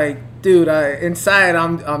just like, dude, inside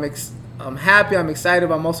I'm happy, I'm excited,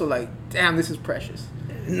 but I'm also like, damn, this is precious.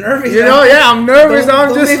 Nervous. You know, yeah, I'm nervous. I'm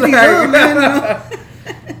Don't just make me like, nervous, man, you know?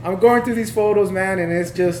 I'm going through these photos, man, and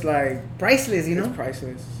it's just like, Priceless, you know. it's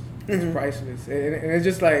priceless. Mhm. It's priceless. And it's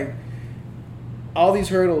just like, all these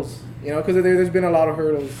hurdles, you know, because there's been a lot of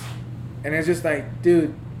hurdles. And it's just like,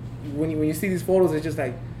 dude, when you see these photos, it's just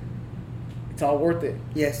like, it's all worth it.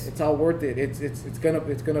 Yes. It's all worth it. It's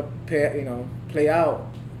gonna pay, you know, play out.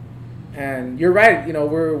 And you're right. You know,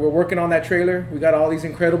 we're working on that trailer. We got all these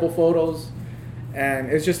incredible photos, and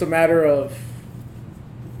it's just a matter of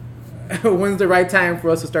when's the right time for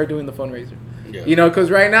us to start doing the fundraiser. Yeah. You know,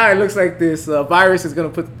 because right now it looks like this virus is gonna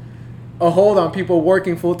put a hold on people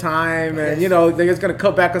working full time, and Yes. you know, they're just gonna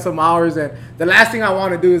cut back on some hours. And the last thing I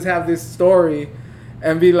want to do is have this story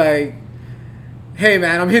and be like, hey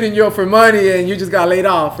man, I'm hitting you up for money and you just got laid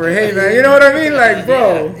off, or hey man, you know what I mean? Like,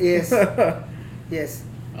 bro. Yes. Yes.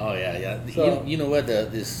 Oh yeah. So- You know what?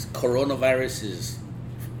 This coronavirus is.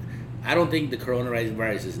 I don't think the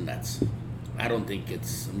coronavirus is nuts. I don't think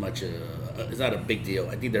it's much. It's not a big deal.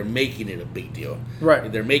 I think they're making it a big deal.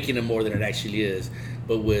 Right. They're making it more than it actually is.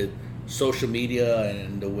 But with social media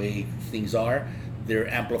and the way things are, they're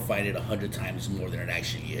amplifying it 100 times more than it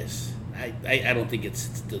actually is. I don't think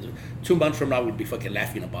it's 2 months from now we'd be fucking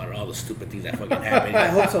laughing about it, all the stupid things that fucking happen. I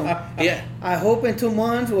hope so. Yeah. I hope in 2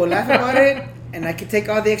 months we'll laugh about it, and I can take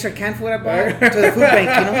all the extra canned food I bought to the food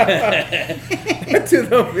bank, you know? To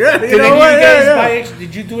the, yeah, you Did know any what? of you guys Yeah, buy yeah. extra,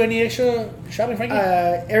 did you do any extra shopping, Frankie?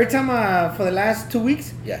 Every time, for the last 2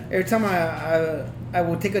 weeks, Yeah. every time I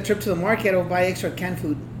will take a trip to the market, I'll buy extra canned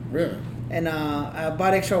food. Really? And I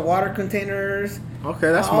bought extra water containers.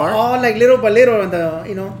 Okay, that's smart. All like little by little, on the,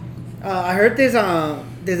 you know. I heard this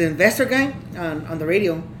investor guy on the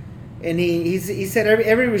radio, and he said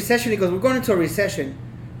every recession, he goes, we're going into a recession.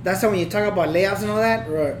 That's why when you talk about layoffs and all that,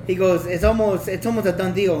 Right. he goes, it's almost a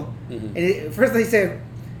done deal. Mhm. And first he said,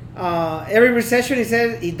 every recession, he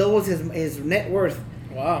said, he doubles his net worth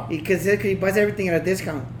Wow. because he buys everything at a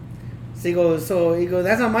discount. So he goes,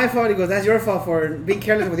 that's not my fault. He goes, that's your fault for being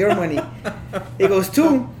careless with your money. He goes,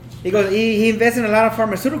 he invests in a lot of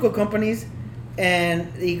pharmaceutical companies, and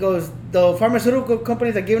he goes, the pharmaceutical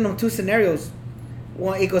companies are giving him 2 scenarios.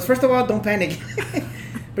 One, he goes, first of all, don't panic.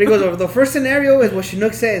 But he goes, the first scenario is what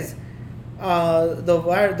Chinook says.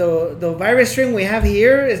 The virus strain we have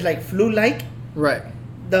here is like flu-like. Right.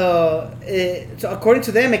 so according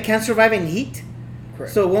to them, it can't survive in heat.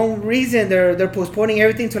 Correct. So one reason they're postponing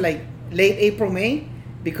everything to like late April, May,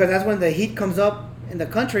 because that's when the heat comes up in the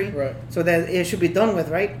country. Right. So that it should be done with,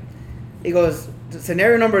 right? It goes.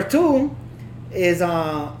 Scenario number 2 is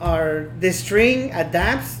this string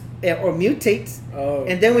adapts or mutates,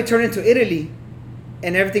 and then we turn into Italy,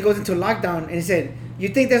 and everything goes into lockdown. And he said, "You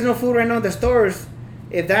think there's no food right now in the stores?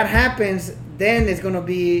 If that happens, then it's gonna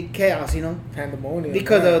be chaos, Pandemonium.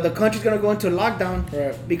 because the country's gonna go into lockdown.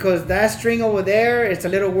 Right. Because that string over there, it's a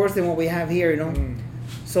little worse than what we have here,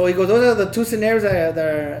 So he goes, those are the 2 scenarios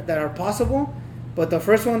that are possible. But the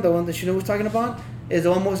first one, the one that Shinu was talking about, is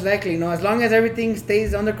almost likely. As long as everything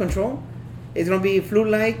stays under control, it's gonna be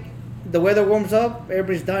flu-like. The weather warms up,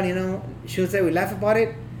 everybody's done. Shinu said we laugh about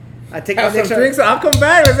it. I take have all the some extra drinks. I'll come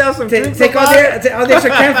back. Let's have some drinks. Take all the extra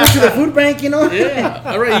canned food to the food bank. Yeah.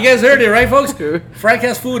 All right, you guys heard it, right, folks? Frank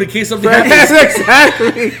has food in case something happens.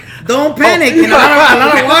 Exactly. Don't panic. A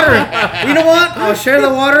lot of water. You know what? I'll share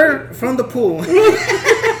the water from the pool.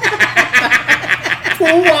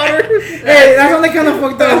 Pool water. Hey, that's only kind of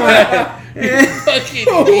fucked up one. Fucking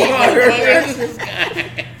water. this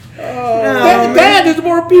guy. Dad, there's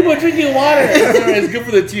more people drinking water. It's good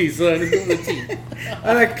for the tea, son. It's good for the tea.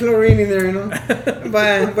 I like chlorine in there,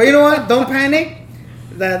 But you know what? Don't panic.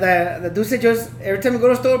 The dude said just every time you go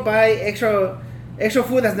to the store, buy extra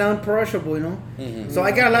food that's non-perishable, So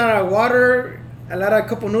I got a lot of water, a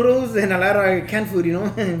couple noodles, and a lot of canned food,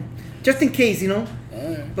 just in case,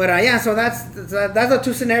 Right. But yeah, so that's the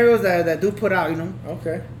 2 scenarios that dude put out,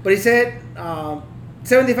 Okay. But he said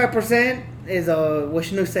 75% is what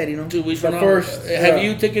Shinu said, 2 weeks The from now. first, Have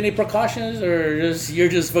you taken any precautions, or you're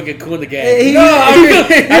just fucking cool in the gang? I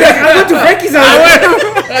went to Frankie's house.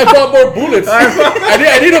 I bought more bullets.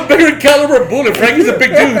 I need a bigger caliber bullet. Frankie's a big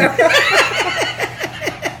dude.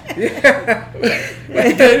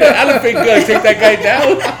 Elephant gun, take that guy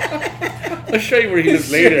down. I'll show you where he lives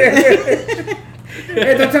later.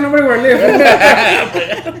 Hey, don't tell nobody where I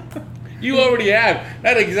live. You already have.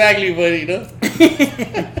 Not exactly, but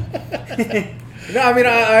No, I mean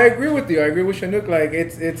I agree with you. I agree with Chinook. Like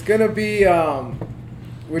it's gonna be.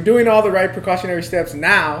 We're doing all the right precautionary steps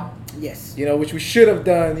now. Yes. Which we should have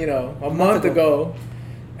done. A month ago,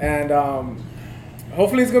 and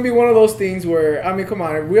hopefully it's gonna be one of those things where come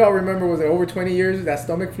on. We all remember, was it over 20 years, that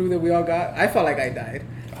stomach flu that we all got? I felt like I died.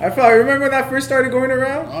 Remember when that first started going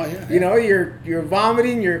around? Oh yeah. You're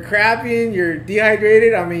vomiting, you're crapping, you're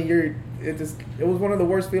dehydrated. It was one of the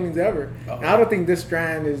worst feelings ever. And I don't think this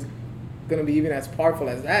strand is gonna be even as powerful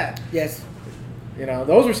as that. Yes.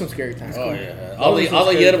 Those were some scary times. Oh yeah. All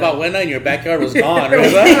the yerba buena in your backyard was gone.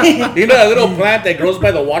 That little plant that grows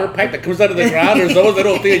by the water pipe that comes out of the ground? There's those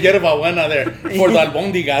little thing of yerba buena there for the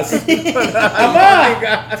albondigas.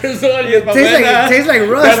 There's no yerba buena. Tastes like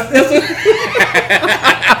rust.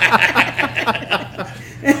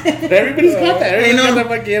 Everybody's got that. Everybody's got that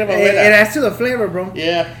fucking yerba buena. It adds to the flavor, bro.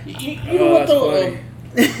 Yeah. You know what though?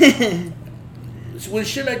 When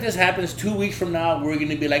shit like this happens 2 weeks from now, we're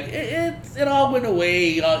gonna be like, it all went away.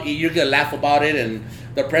 You're gonna laugh about it, and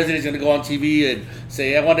the president's gonna go on TV and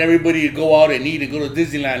say, I want everybody to go out and eat and go to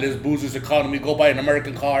Disneyland. Let's boost this economy. Go buy an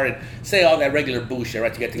American car and say all that regular bullshit,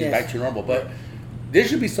 right, to get things back to normal. But there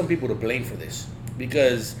should be some people to blame for this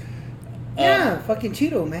because. Fucking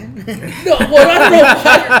Cheeto, man. No, well,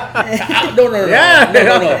 I don't know.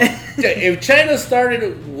 No. If China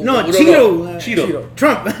started, Cheeto.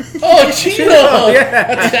 Trump. Oh, Cheeto.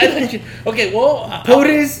 Yeah. Okay, well,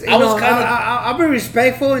 POTUS. I'll be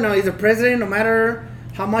respectful. He's a president. No matter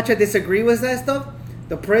how much I disagree with that stuff,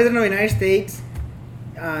 the president of the United States.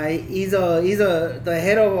 He's the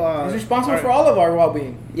head of. He's responsible for all of our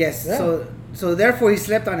well-being. Yes. Yeah. So therefore he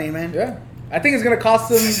slept on it, man. Yeah. I think it's gonna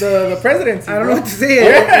cost him the presidency. I don't know what to say.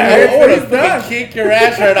 I want to fucking kick your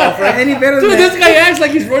ass right off, right? Dude, this guy acts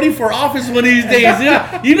like he's running for office one of these days.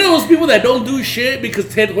 You know those people that don't do shit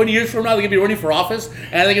because 10, 20 years from now they're gonna be running for office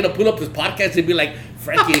and they're gonna pull up this podcast and be like,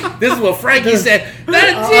 Frankie, this is what Frankie said.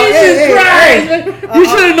 Jesus Christ! You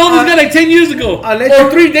should have known this guy like 10 years ago. Or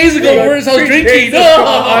 3 days ago when we were in his house drinking.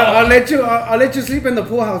 I'll let you sleep in the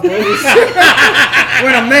pool house, bro.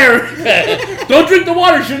 When I'm there. Don't drink the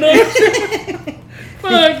water, Chanel.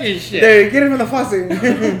 Fucking shit. There, get him in the faucet.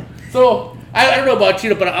 So, I don't know about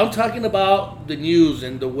Cheeto, but I'm talking about the news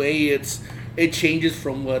and the way it changes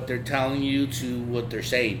from what they're telling you to what they're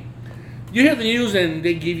saying. You hear the news and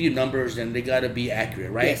they give you numbers and they got to be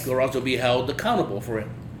accurate, right? Yes. Or also be held accountable for it.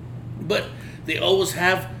 But they always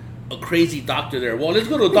have a crazy doctor there. Well, let's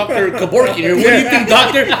go to Dr. Kevorkian here. What do you think,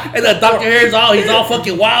 doctor? And the doctor here he's all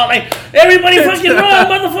fucking wild. Like, everybody fucking run,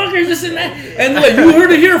 motherfuckers, this and that. And like, you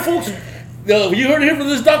heard it here, folks. You heard it here from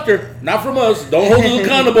this doctor, not from us. Don't hold us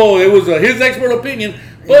accountable. It was his expert opinion.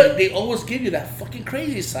 But they always give you that fucking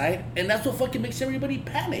crazy side, and that's what fucking makes everybody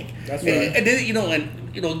panic. That's right. And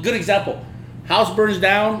then, good example. House burns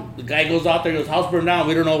down. The guy goes out there, goes, house burned down.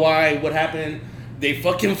 We don't know why. What happened? They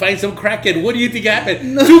fucking find some crackhead. What do you think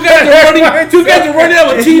happened? No. Two guys are running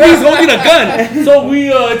out with TVs holding a gun. So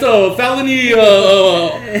it's a felony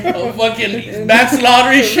fucking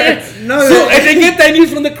manslaughter shit. And they get that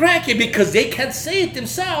news from the crackhead because they can't say it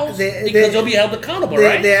themselves because they'll be held accountable,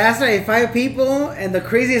 right? They ask like 5 people, and the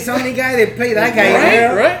craziest sounding guy, they play that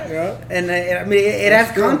guy. Right. Yeah. And I mean, it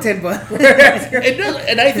has content, but it does.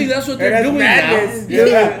 And I think that's what they're doing now.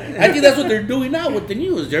 Yeah. I think that's what they're doing now with the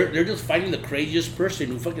news. They're just finding the craziest person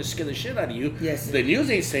who fucking scare the shit out of you. Yes. The news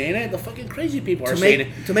ain't saying it. The fucking crazy people are saying it.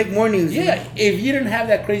 To make more news. Yeah. If you didn't have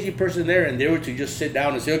that crazy person there and they were to just sit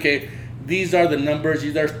down and say, okay, these are the numbers,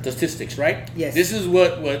 these are statistics, right? Yes. This is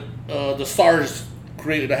what the SARS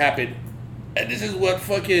created to happen. And this is what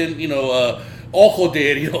fucking, Ojo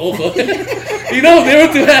did, Ojo. They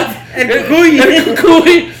were to have... And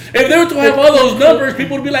Cucuy. If they were to have all those numbers,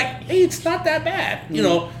 people would be like, hey, it's not that bad.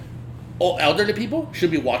 Elderly people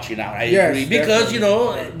should be watching out. I agree. Because,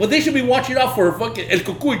 but they should be watching out for fucking El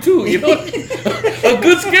Cucuy too, A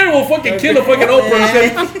good scare will fucking kill a fucking old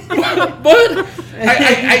person. But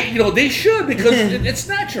they should because it's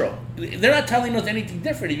natural. They're not telling us anything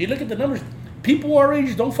different. If you look at the numbers, people our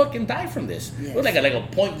age don't fucking die from this. Yes. We're like a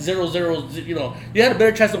 0.00, you had a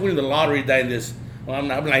better chance of winning the lottery than this. Well, I'm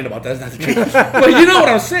lying about that. That's not the truth. But you know what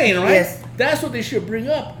I'm saying, right? Yes. That's what they should bring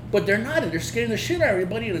up. But they're not. They're scaring the shit out of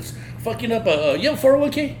everybody, and it's fucking up. You have a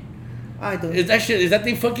 401k? I do. Is that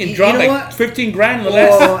thing fucking dropped like 15 grand in the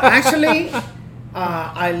last? Well, actually,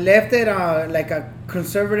 I left it like a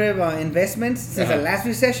conservative investment since the last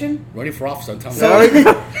recession. Running for office, I'm telling you.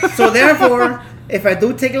 So therefore, if I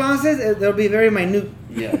do take losses, they'll be very minute.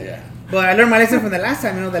 Yeah. But I learned my lesson from the last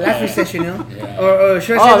time, the last recession, Yeah. Or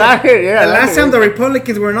should I say the last time the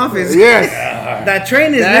Republicans were in office. Yes. That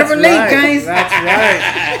train is never late, guys. That's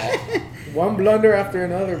right. One blunder after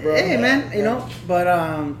another, bro. Hey, man, but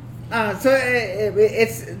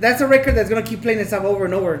that's a record that's gonna keep playing itself over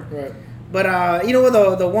and over. Right. But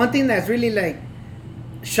the one thing that's really like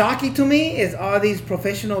shocking to me is all these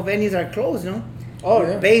professional venues are closed. Oh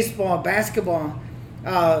yeah. Baseball, basketball.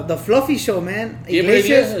 The Fluffy show, man.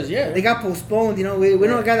 Iglesias, they got postponed. We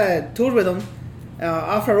don't got a tour with them.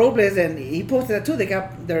 Alpha Robles, and he posted that too. They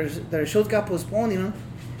got their shows got postponed.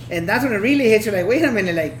 And that's when it really hits you. Like, wait a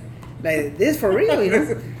minute, like this for real,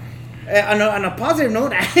 on a positive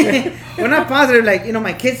note, well, not positive. Like,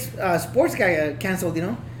 my kids' sports got canceled.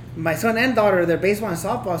 My son and daughter, their baseball and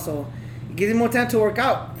softball, so it gives them more time to work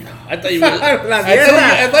out. I thought you were.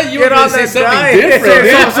 I thought you were going to say something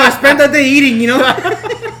different. So I spend the day eating.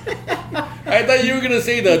 I thought you were going to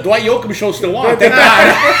say the Dwight Yoakam show still on. Thank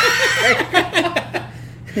God.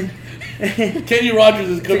 Kenny Rogers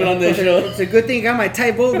is coming on that show. It's a good thing I got my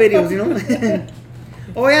Tae Bo videos.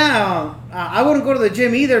 Oh yeah, I wouldn't go to the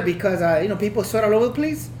gym either because people sweat all over the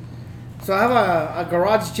place. So I have a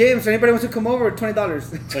garage gym. So anybody wants to come over, $20.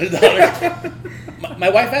 $20. My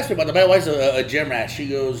wife asked me about that. My wife's a gym rat. She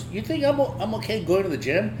goes, "You think I'm okay going to the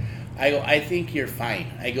gym?" I go, "I think you're fine."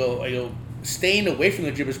 I go. Staying away from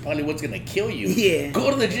the gym is probably what's gonna kill you. Yeah. Go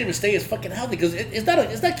to the gym and stay as fucking healthy because it's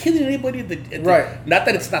not killing anybody. Right. Not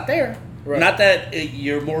that it's not there. Right. Not that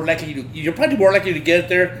you're probably more likely to get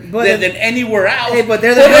there than anyway else. Hey, but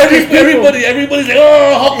they're everybody's like,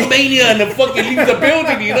 oh, Hulkamania, and the fucking leave the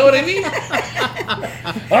building. You know what I mean?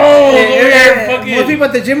 Fucking. Most people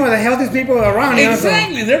at the gym are the healthiest people around.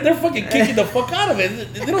 Exactly. They're fucking kicking the fuck out of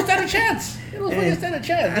it. They don't stand a chance. They don't fucking stand a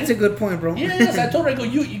chance. That's a good point, bro. Yes, I told her, I go,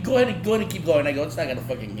 you go ahead and keep going. I go, it's not gonna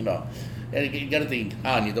fucking, you got to think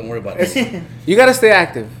on you. Don't worry about it. You gotta stay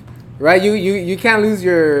active, right? You can't lose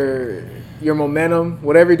your momentum.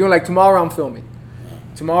 Whatever you're doing. Like tomorrow, I'm filming.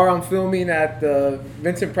 Tomorrow, I'm filming at the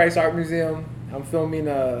Vincent Price Art Museum. I'm filming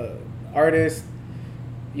artist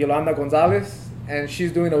Yolanda Gonzalez, and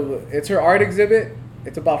she's doing it's her art exhibit.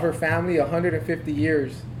 It's about her family, 150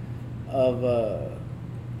 years of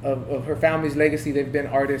her family's legacy. They've been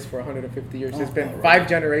artists for 150 years. It's been 5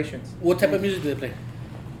 generations. What type of music do they play?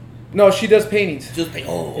 No, she does paintings. Just paint.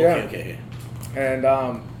 Oh, okay, Yeah. okay. And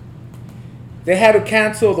they had to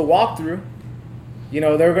cancel the walkthrough.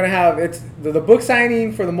 They're gonna have the book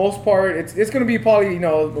signing for the most part. It's gonna be probably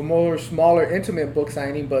a more smaller, intimate book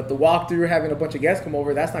signing. But the walkthrough, having a bunch of guests come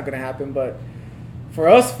over, that's not gonna happen. But for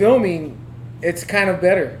us filming, it's kind of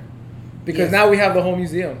better because now we have the whole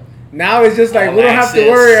museum. Now it's just like we don't have to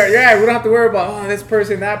worry. Yeah, we don't have to worry about this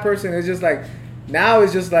person, that person. It's just like now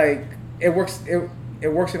it's just like it works.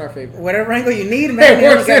 it works in our favor. Whatever angle you need, man, It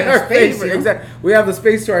works in our space. favor. Exactly. We have the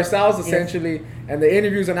space to ourselves, essentially, and the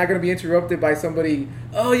interviews are not going to be interrupted by somebody,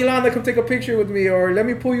 oh, Yolanda, come take a picture with me, or let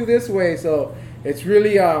me pull you this way. So it's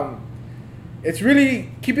really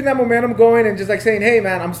keeping that momentum going and just like saying, hey,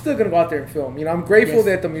 man, I'm still going to go out there and film. You know, I'm grateful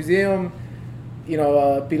that the museum, you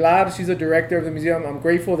know, Pilar, she's the director of the museum. I'm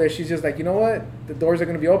grateful that she's just like, you know what? The doors are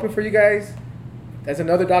going to be open for you guys. That's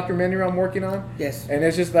another documentary I'm working on. Yes. And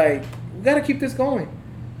it's just like, we got to keep this going.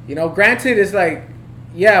 You know, granted, it's like,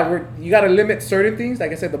 yeah, you got to limit certain things.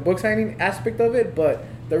 Like I said, the book signing aspect of it, but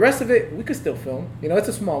the rest of it, we could still film. You know, it's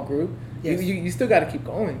a small group. Yes. You still got to keep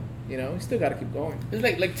going. You know, you still got to keep going. It's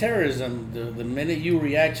like terrorism. The minute you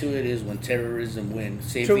react to it is when terrorism wins.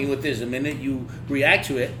 Same thing with this. The minute you react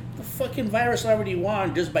to it, the fucking virus already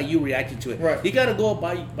won just by you reacting to it. Right. You got to go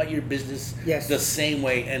about your business the same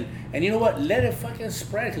way. And you know what? Let it fucking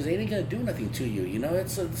spread because it ain't going to do nothing to you. You know,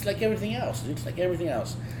 it's like everything else. It's like everything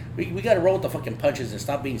else. We got to roll with the fucking punches and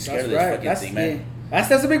stop being scared of this fucking thing, man.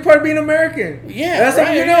 That's a big part of being American. Yeah, that's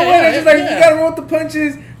right, you know what? It's just like you gotta roll with the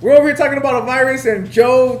punches. We're over here talking about a virus, and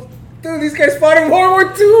Joe, dude, these guys fought in World War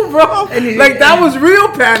II, bro. Like that was real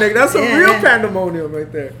panic. That's some real pandemonium right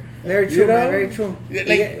there. Very true, man. Very true. We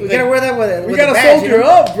gotta wear that with we gotta badge, soldier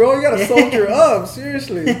up, bro. You gotta soldier up.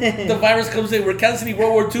 Seriously. The virus comes in. We're canceling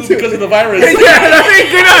World War II because of the virus. Yeah, that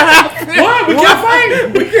ain't gonna happen. What? We can't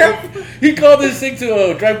fight. We can't. He called this thing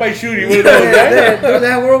to a drive-by shooting. What they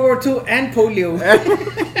had World War II and polio.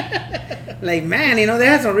 Like, man, you know, they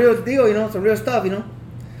had some real deal, you know, some real stuff, you know.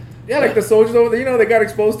 Yeah, like the soldiers over there, you know, they got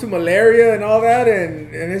exposed to malaria and all that,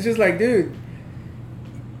 and it's just like, dude,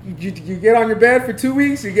 you get on your bed for 2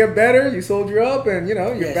 weeks, you get better, you soldier up, and, you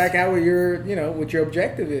know, you're back out with what your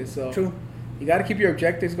objective is. So true. You got to keep your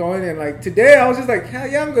objectives going. And like today, I was just like, hell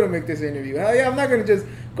yeah, I'm gonna make this interview. Hell yeah, I'm not gonna just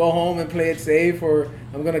go home and play it safe, or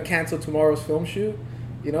I'm gonna cancel tomorrow's film shoot.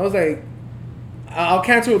 You know, it's like I'll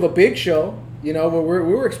cancel the big show. You know, but we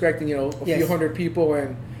were expecting, you know, a few hundred people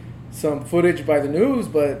and some footage by the news,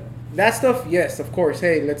 but that stuff, yes, of course.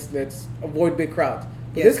 Hey, let's avoid big crowds.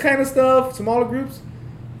 But this kind of stuff, smaller groups,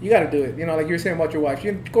 you got to do it. You know, like you were saying about your wife,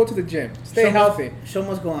 you can go to the gym, stay healthy. Show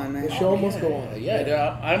must go on, man. The show must go on.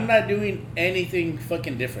 Yeah, I'm not doing anything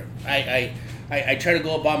fucking different. I try to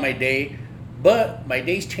go about my day, but my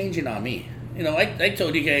day's changing on me. You know, I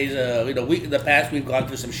told you guys, the past we've gone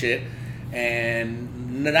through some shit,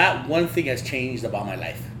 and not one thing has changed about my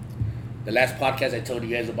life. The last podcast I told you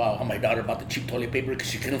guys about how my daughter bought the cheap toilet paper because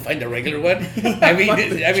she couldn't find the regular one. I mean,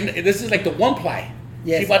 this is like the one ply.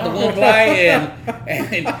 Yes. She bought the one ply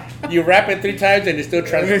and you wrap it 3 times and it's still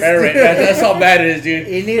transparent. That's how bad it is, dude.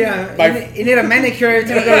 You need a manicure every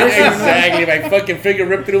time you go to Exactly. My fucking finger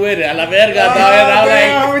ripped through it. A la verga, dog. And I'm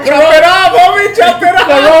like, chop it off, homie. Chop it off.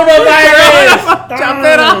 Coronavirus. Chop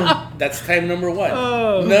it off. That's time number 1.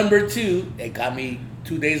 Oh. Number 2, it got me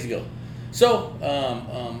 2 days ago. So,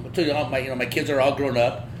 I told you, my kids are all grown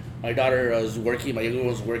up. My daughter was working. My younger one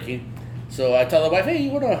was working. So I tell the wife, hey, you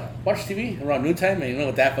want to watch TV around noontime? And you know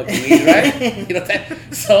what that fucking means, right? You know that?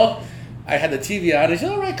 So I had the TV on, and she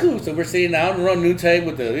said, all right, cool. So we're sitting down around noontime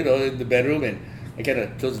with in the bedroom, and I kind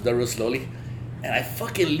of close the door real slowly. And I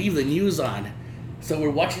fucking leave the news on. So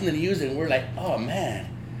we're watching the news, and we're like, oh, man.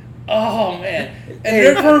 And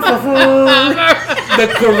the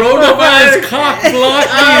coronavirus cock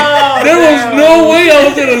blocked me. There was no way I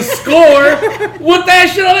was going to score with that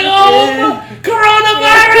shit. I'm like, oh,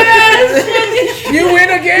 coronavirus! You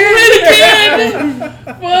win again!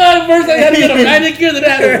 Well, first I had to get a manicure, then I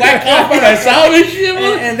had to whack off by myself and shit.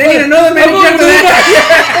 And then need another manicure for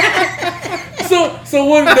that.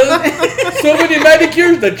 So many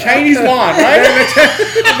manicures, the Chinese won, right?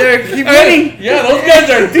 They keep winning. Yeah, those guys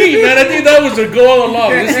are deep, man. I think that was their goal all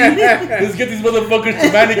along. Let's get these motherfuckers to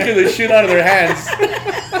manicure the shit out of their hands.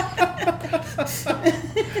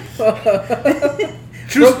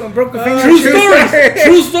 True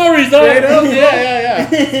stories, though. Yeah.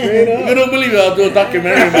 You don't believe it? I'll do a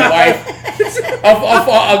documentary of my wife.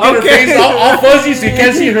 I'll get her face all fuzzy so you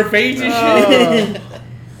can't see her face and shit.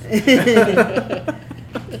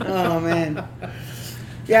 Oh man,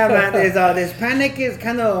 yeah, man. This panic is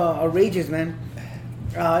kind of outrageous, man.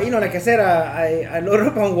 Like I said, I loaded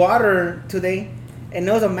up on water today, and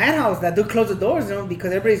there was a madhouse that do close the doors,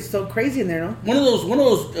 because everybody's so crazy in there, One of those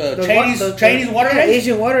Chinese water,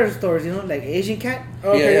 Asian water stores, like Asian cat.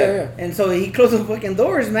 Okay, yeah. And so he closed the fucking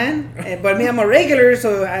doors, man. But me, I'm a regular,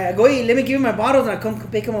 so I go, let me give you my bottles, and I come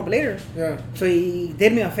pick them up later. Yeah. So he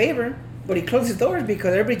did me a favor. But he closed his doors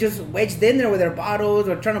because everybody just wedged in there with their bottles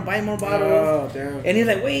or trying to buy more bottles. Oh, damn. And he's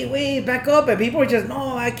like, wait, back up. And people are just,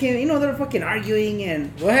 no, I can't. They're fucking arguing.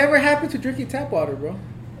 And whatever happened to drinking tap water, bro?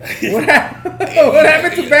 What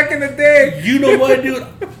happened to back in the day? You know what, dude?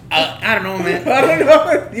 I don't know, man. I don't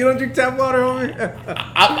know. You don't drink tap water, homie?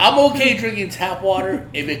 I'm okay drinking tap water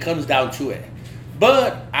if it comes down to it.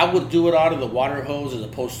 But I would do it out of the water hose as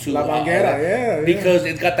opposed to La manguera, yeah. because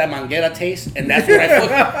it's got that manguera taste, and that's what I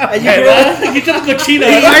fuck. You just cochino.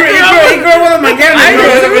 He grew with a manguera.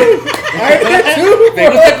 I did too. Me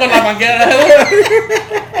gusta con la manguera.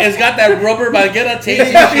 It's got that rubber manguera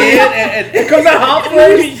taste and shit. And it comes out hot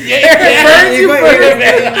first. Yeah.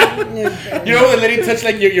 You know when the lady touch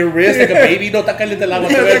like your wrist like a baby, no está caliente el agua,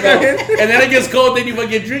 and then it gets cold, then you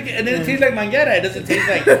fucking drink it, and then it tastes like manguera. It doesn't taste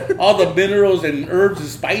like all the minerals and herbs and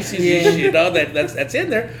spices and shit, you know, that's in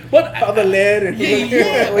there. But all the lead and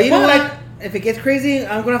Well, you know what? If it gets crazy,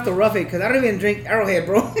 I'm gonna have to rough it because I don't even drink Arrowhead,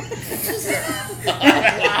 bro.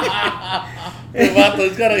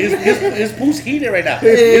 His pool's heated right now.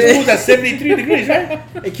 His pool's at 73 degrees, right?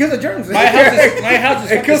 It kills the germs. My house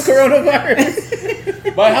is it kills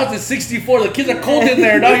coronavirus. My house is 64. The kids are cold in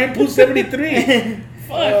there. Now your pool's 73. Fuck.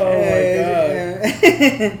 Oh my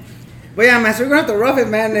god. But yeah, man, so we're gonna have to rough it,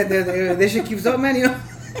 man. This shit keeps up, man. You know.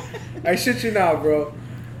 I shit you not, bro.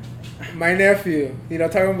 My nephew, you know,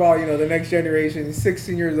 talking about, you know, the next generation. He's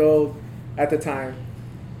 16 years old at the time.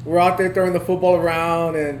 We're out there throwing the football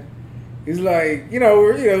around, and he's like, it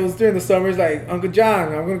was during the summer. He's like, Uncle John,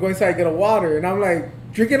 I'm gonna go inside and get a water, and I'm like,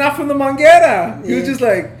 drinking out from the manguera. He was just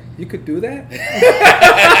like, you could do that?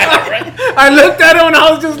 I looked at him and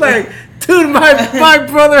I was just like, dude, my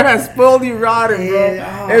brother has spoiled you rotten, bro.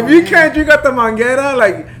 Yeah. If you can't drink out the manguera,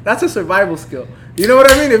 like, that's a survival skill. You know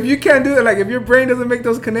what I mean? If you can't do it, like, if your brain doesn't make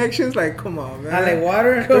those connections, like, come on, man. I like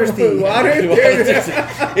water, thirsty. Water?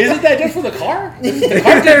 Isn't that just for the car? The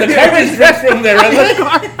car just drinks from there.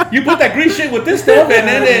 Right? You put that green shit with this stuff, and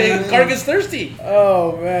then the car gets thirsty.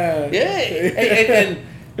 Oh, man. Yeah.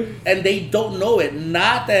 And they don't know it.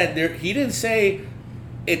 Not that he didn't say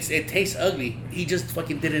it tastes ugly. He just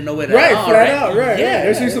fucking didn't know it at all. Flat out, right. Yeah.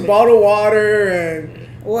 There's used to bottle water and...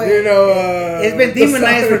 Well, it's been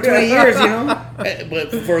demonized for 20 years, you know.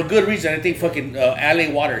 But for a good reason. I think fucking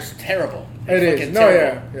LA water is terrible. It is. No,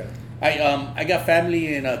 terrible. Yeah. I got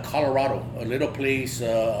family in Colorado, a little place,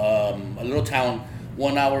 a little town,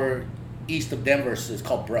 1 hour east of Denver. So it's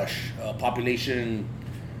called Brush. Population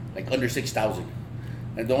like under 6,000.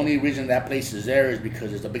 And the only reason that place is there is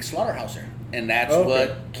because there's a big slaughterhouse there, and that's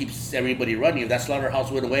what keeps everybody running. If that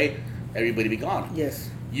slaughterhouse went away, everybody be gone. Yes.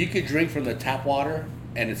 You could drink from the tap water,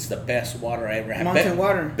 and it's the best water I ever had. Mountain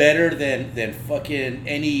water. Better than fucking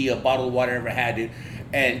any bottled water I ever had, dude.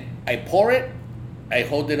 And I pour it, I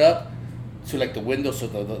hold it up to like the window so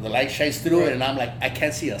the light shines through it, and I'm like, I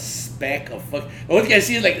can't see a speck of fuck. The only thing I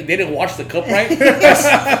see is like they didn't wash the cup right. I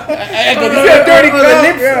go, this is a dirty cup.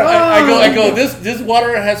 I go. This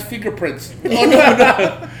water has fingerprints. Oh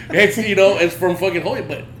no. It's it's from fucking Holy,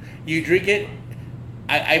 but you drink it.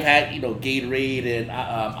 I've had Gatorade and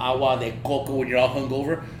agua de coco when you're all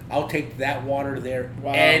hungover. I'll take that water there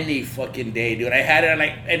any fucking day, dude. I had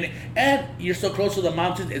it and you're so close to the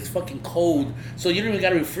mountains, it's fucking cold, so you don't even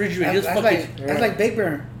got a refrigerator. That's like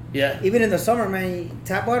Baker. Yeah. Even in the summer, man,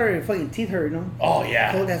 tap water, your fucking teeth hurt, you know? Oh,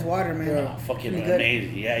 yeah. Cold ass water, man. Yeah. Fucking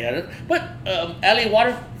amazing. Yeah. But LA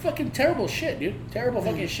water, fucking terrible shit, dude. Terrible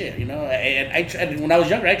fucking shit, And when I was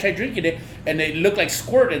younger, I tried drinking it, and it looked like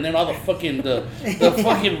squirt, and then all the fucking the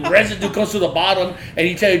fucking residue comes to the bottom, and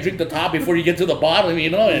you try to drink the top before you get to the bottom,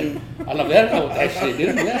 and I love that shit,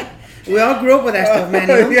 dude. Yeah. We all grew up with that stuff, man.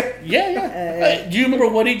 Yeah. Do you remember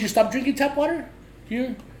what age you stopped drinking tap water?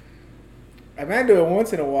 You? I might do it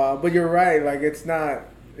once in a while, but you're right. Like, it's not.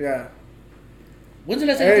 Yeah. When's the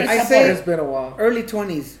last time you drank tap water? It's been a while. Early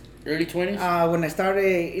 20s. Early 20s? When I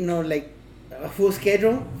started, like a full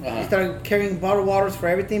schedule, I started carrying bottled waters for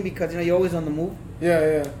everything because you're always on the move.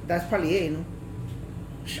 Yeah. That's probably it,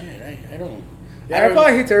 Shit, I don't. Yeah, I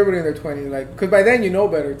probably hit everybody in their 20s, like, because by then you know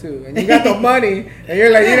better too, and you got the money, and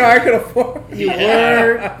you're like, I could afford. You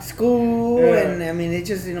work, school, and I mean, it's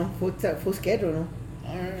just full schedule,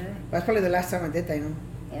 All right. That's probably the last time I did that,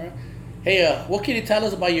 All right. Hey, what can you tell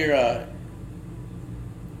us about your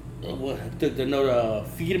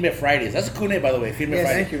Feed Me Fridays? That's a cool name, by the way. Feed Me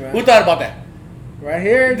Fridays. Thank you, man. Who thought about that? Right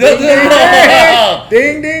here.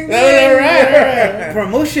 Ding, ding. All right.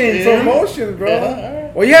 Promotions, bro. Yeah.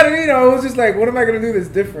 Well, you had to, it was just like, what am I gonna do that's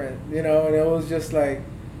different, And it was just like,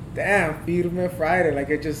 damn, Feed Me Friday, like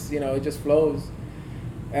it just, it just flows.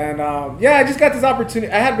 And I just got this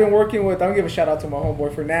opportunity. I had been working with, I'm gonna give a shout out to my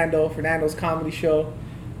homeboy Fernando's comedy show.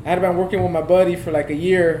 I had been working with my buddy for like a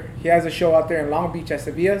year. He has a show out there in Long Beach at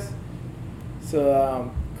Sevillas.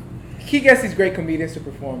 So he gets these great comedians to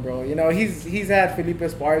perform, bro. He's had Felipe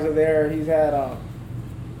Esparza there. He's had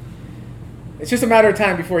it's just a matter of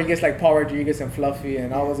time before he gets like Paul Rodriguez and Fluffy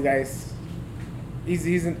and all those guys.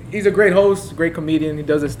 He's a great host, great comedian. He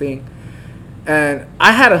does his thing. And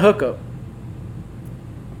I had a hookup.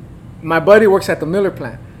 My buddy works at the Miller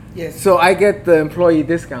plant. Yes. So I get the employee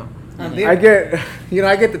discount. I get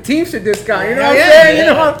the Teamster discount. You know what I'm saying? You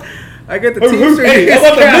know, I get the Teamster. Hey, how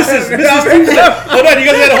about the Mrs. Teamster? Hold on, you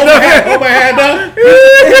guys gotta hold my hand up.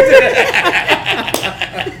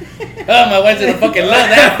 Oh, my wife's gonna fucking love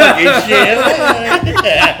that fucking shit.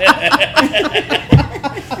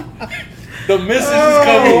 The Mrs. is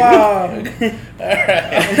coming. Wow. All right.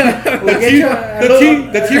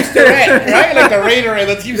 The Teamsterette, right? Like the Raider and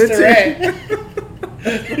the Teamsterette.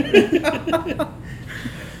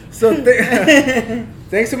 So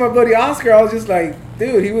thanks to my buddy Oscar, I was just like,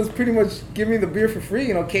 dude, he was pretty much giving me the beer for free,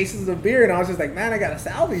 you know, cases of beer, and I was just like, man, I gotta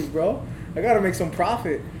sell these, bro. I gotta make some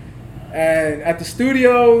profit. And at the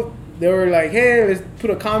studio, they were like, hey, let's put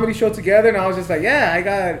a comedy show together, and I was just like, yeah, I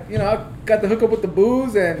got the hookup with the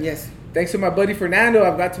booze, and yes, thanks to my buddy Fernando,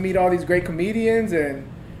 I've got to meet all these great comedians, and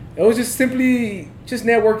it was just simply just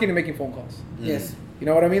networking and making phone calls. Yes, you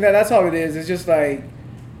know what I mean? That's all it is. It's just like,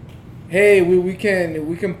 hey, we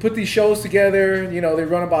can put these shows together. You know, they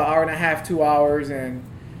run about 1.5 hours, 2 hours,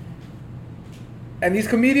 and these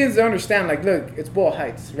comedians, they understand, like, look, it's Boyle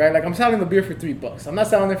Heights, right? Like, I'm selling the beer for $3. I'm not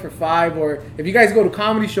selling it for $5. Or if you guys go to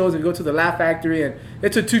comedy shows, if you go to the Laugh Factory, and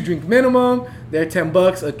it's a 2-drink minimum, they're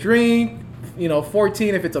 $10 a drink. You know,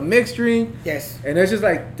 14 if it's a mixed drink. Yes. And it's just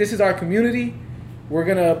like, this is our community. We're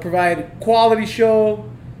gonna provide quality show,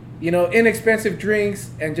 you know, inexpensive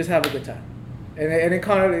drinks, and just have a good time. And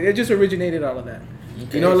it just originated out of that.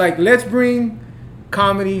 Okay. You know, like, let's bring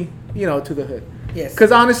comedy, you know, to the hood. Yes.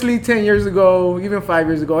 Because honestly, 10 years ago, even 5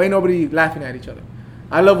 years ago, ain't nobody laughing at each other.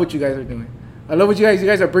 I love what you guys are doing. I love what you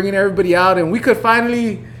guys are bringing everybody out, and we could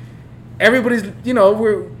finally, everybody's, you know,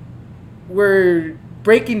 we're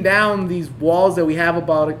breaking down these walls that we have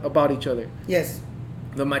about each other. Yes.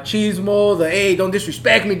 The machismo, the hey, don't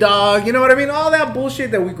disrespect me, dog. You know what I mean? All that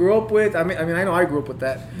bullshit that we grew up with. I mean, I know I grew up with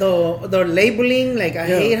that. The labeling, like, I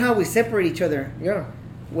hate how we separate each other. Yeah.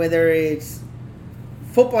 Whether it's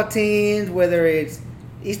football teams, whether it's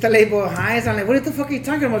East Label Highs, I'm like, what the fuck are you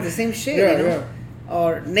talking about? The same shit, you know? Yeah.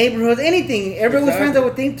 Or neighborhoods, anything. Everyone finds a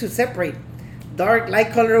thing to separate. Dark,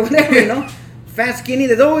 light color, whatever, you know? Fat, skinny.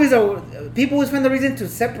 There's always people always find a reason to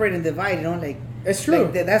separate and divide, you know? Like, it's true.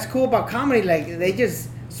 Like, that's cool about comedy. Like, they just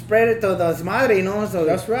spread it to the desmadre, you know? So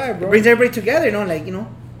that's right, bro. It brings everybody together, you know? Like, you know,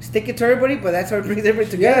 stick it to everybody, but that's how it brings everybody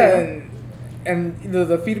together. Yeah, you know? and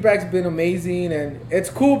the feedback's been amazing, and it's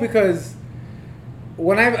cool because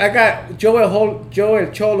when I got Joel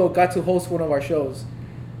Cholo got to host one of our shows.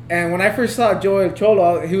 And when I first saw Joel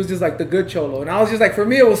Cholo, he was just like the good Cholo. And I was just like, for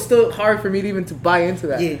me, it was still hard for me to even to buy into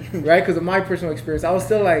that. Yeah. Right? Because of my personal experience. I was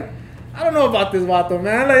still like, I don't know about this Vato,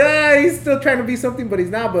 man. Like, he's still trying to be something, but he's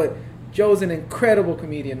not. But Joe's an incredible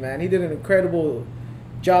comedian, man. He did an incredible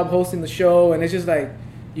job hosting the show. And it's just like,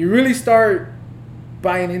 you really start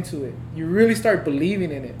buying into it. You really start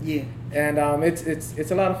believing in it. Yeah. And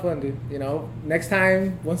it's a lot of fun, dude. You know, next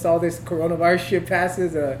time, once all this coronavirus shit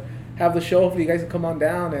passes, have the show. Hopefully you guys can come on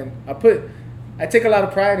down, and I take a lot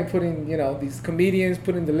of pride in putting, you know, these comedians,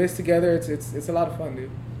 putting the list together. It's a lot of fun, dude.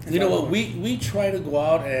 You know what? We try to go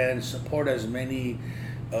out and support as many.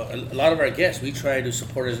 A lot of our guests, we try to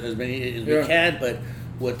support as many as we can, but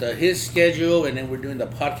with his schedule, and then we're doing the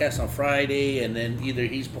podcast on Friday, and then either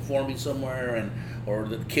he's performing somewhere or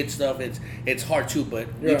the kid stuff. It's hard too, but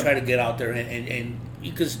we try to get out there and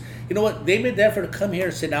because you know what, they made the effort to come here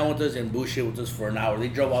and sit down with us and bullshit with us for an hour. They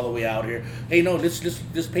drove all the way out here. Hey, no,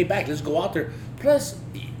 let's pay back. Let's go out there. Plus,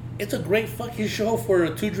 it's a great fucking show for a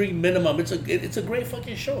 2-drink minimum. It's a great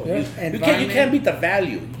fucking show. Yeah. You can't beat the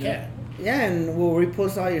value. You can't. Yeah, and we'll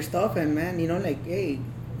repost all your stuff, and man, you know, like, hey,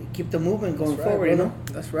 keep the movement going forward, you know.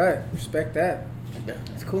 That's right. Respect that. Yeah.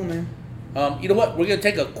 It's cool, man. You know what? We're gonna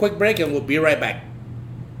take a quick break and we'll be right back.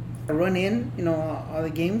 I run in, you know, all the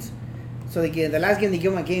games. So the last game they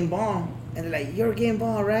give my game ball, and they're like, "You're a game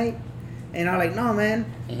ball, right?" And I'm like, "No, man."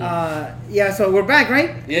 Mm-hmm. Yeah. So we're back,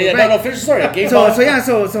 right? Yeah. No. Finish the story. Game ball.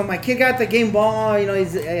 So my kid got the game ball. You know, he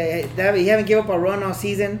haven't given up a run all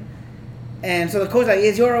season, and so the coach like,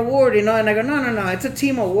 "It's your award," you know. And I go, "No, it's a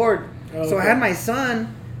team award." Oh, so I had my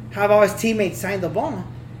son have all his teammates sign the ball,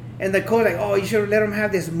 and the coach like, "Oh, you should let him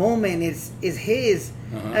have this moment. It's his."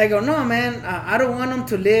 And I go, "No, man. I don't want him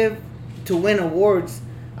to live to win awards.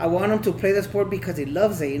 I want him to play the sport because he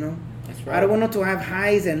loves it, you know. That's right. I don't want him to have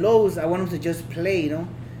highs and lows. I want him to just play, you know."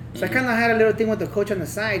 So I kind of had a little thing with the coach on the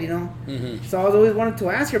side, you know. So I was always wanted to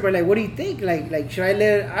ask her, but like, what do you think? Like should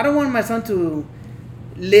I I don't want my son to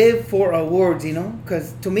live for awards,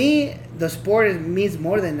 because to me the sport means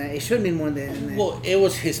more than that. It should mean more than that. Well, it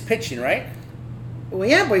was his pitching, right? Well,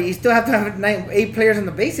 yeah, but you still have to have 8 players on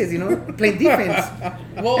the bases, playing defense.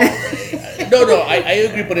 Well, no, I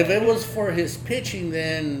agree. But if it was for his pitching,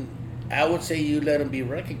 then I would say you let him be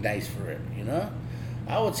recognized for it.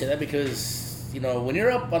 I would say that because when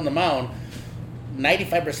you're up on the mound,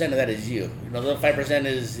 95% of that is you. The other 5%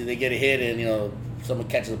 is they get a hit and someone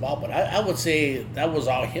catches the ball. But I would say that was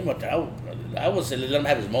all him. I would say let him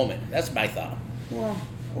have his moment. That's my thought. Well,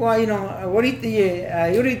 what do you think?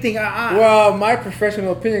 What do you think? Well, my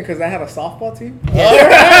professional opinion, because I had a softball team.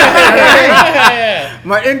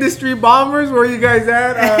 My industry bombers, where you guys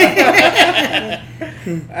at? I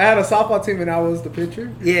had a softball team and I was the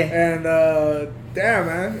pitcher. Yeah. And damn,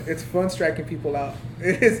 man, it's fun striking people out.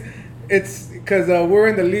 It is. It's because we're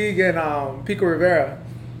in the league in Pico Rivera.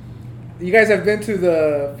 You guys have been to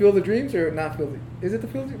the Field of Dreams or not Field? Is it the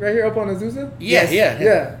Field right here up on Azusa? Yes.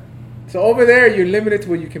 Yeah. So over there, you're limited to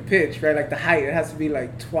what you can pitch, right? Like the height, it has to be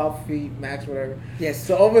like 12 feet max, whatever. Yes.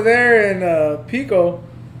 So over there in Pico,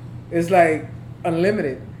 it's like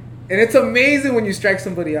unlimited. And it's amazing when you strike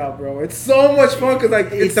somebody out, bro. It's so much fun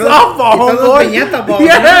because it's softball, homeboy.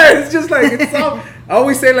 Yeah, it's just like it's soft. I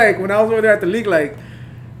always say when I was over there at the league,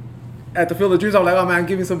 at the Field of Dreams, I'm like, oh man, I'm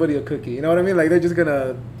giving somebody a cookie. You know what I mean? They're just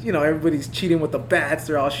gonna, everybody's cheating with the bats.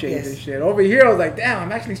 They're all shaved and shit. Over here, I was like, damn,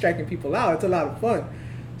 I'm actually striking people out. It's a lot of fun.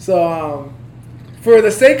 So, for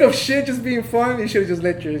the sake of shit just being fun, you should have just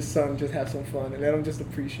let your son just have some fun and let him just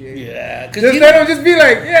appreciate it. Yeah. Just let him just be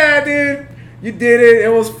like, yeah, dude, you did it. It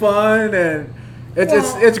was fun. And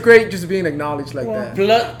it's great just being acknowledged like that.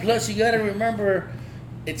 Plus, you got to remember,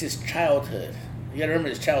 it's his childhood. You got to remember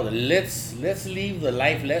his childhood. Let's leave the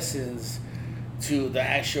life lessons to the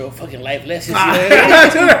actual fucking life lessons. Son,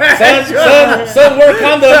 work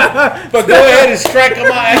on them, but go ahead and strike them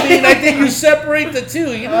out. I think you separate the two.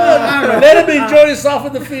 Let him enjoy himself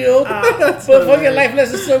in the field, but fucking life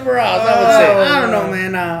lessons somewhere else. I would say. I don't know,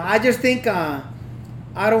 man. I just think I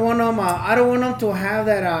don't want them. I don't want them to have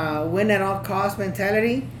that win at all cost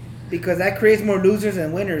mentality, because that creates more losers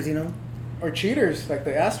than winners. Or cheaters, like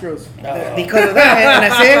the Astros. Because of that,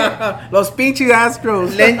 and I said, Los pinches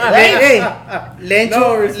Astros.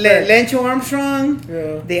 Lencho Armstrong,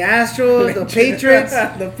 the Astros, the Patriots,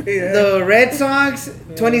 the Red Sox,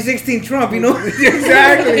 2016 Trump,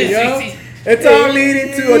 Exactly, It's all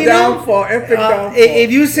leading to a downfall, epic downfall. If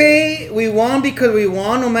you say we won because we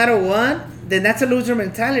won no matter what, then that's a loser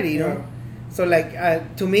mentality, So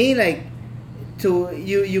to me,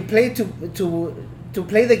 you play to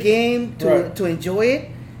play the game, to enjoy it.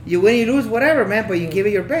 You win, you lose, whatever, man. But you give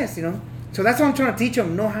it your best, So that's what I'm trying to teach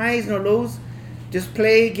them. No highs, no lows. Just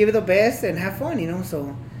play, give it the best, and have fun,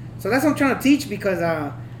 So that's what I'm trying to teach, because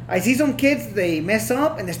I see some kids, they mess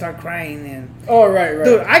up and they start crying. And right.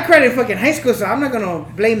 Dude, I cried in fucking high school, so I'm not gonna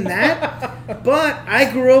blame that. But I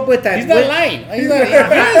grew up with that. He's not lying.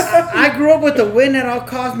 I grew up with the win at all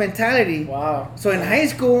cost mentality. Wow. So in high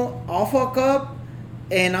school, I'll fuck up.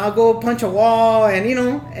 And I'll go punch a wall, and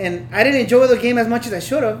and I didn't enjoy the game as much as I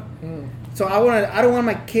should have. So I don't want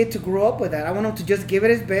my kid to grow up with that. I want him to just give it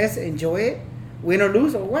his best, enjoy it, win or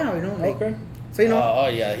lose. Oh wow, okay. So oh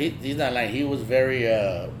yeah, he's not lying. He was very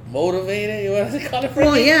motivated. You want to call it?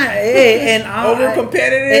 Well, yeah, and over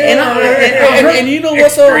competitive, and you know what?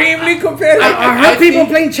 Extremely competitive. I heard people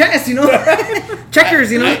playing chess,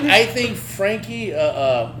 checkers, I think Frankie.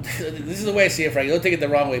 This is the way I see it, Frankie. Don't take it the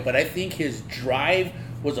wrong way, but I think his drive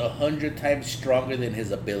was 100 times stronger than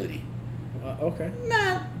his ability. Okay.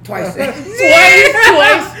 Nah, twice. Twice.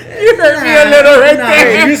 You heard me a little right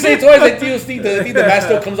there. If you say twice, I think the math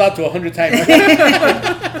still comes out to 100 times.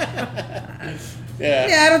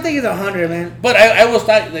 Yeah, I don't think it's 100, man. But I was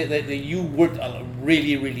thought that you worked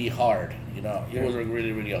really, really hard. You worked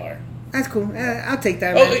really, really hard. That's cool. I'll take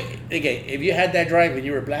that. Oh, man. Okay. If you had that drive and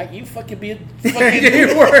you were black, you fucking be a fucking. You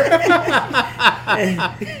were. No,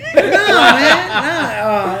 man.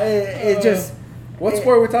 No. It just. What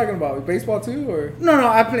sport are we talking about? Baseball too, or? No.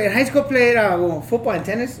 I played high school. Played football and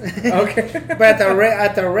tennis. Okay. But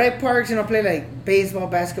at the rec parks, played like baseball,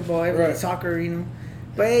 basketball, everything, soccer,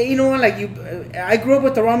 But I grew up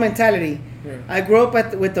with the wrong mentality. Yeah. I grew up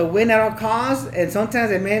with the win at all costs, and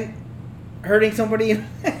sometimes it meant hurting somebody,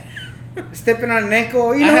 stepping on an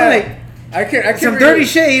ankle. I can't some dirty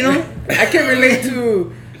shit. I can relate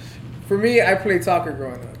to. For me, I played soccer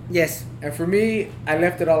growing up. Yes. And for me, I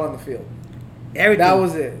left it all on the field. Everything. That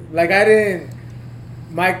was it. I didn't.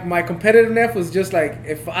 My competitiveness was just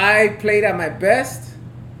if I played at my best.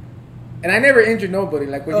 And I never injured nobody.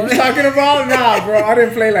 What you're talking about? Nah, bro. I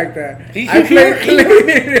didn't play like that. He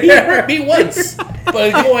hurt me once.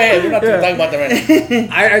 But go ahead. We're not talking about that right now.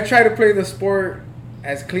 I try to play the sport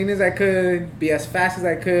as clean as I could, be as fast as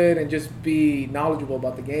I could, and just be knowledgeable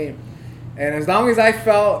about the game. And as long as I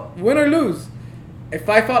felt, win or lose, if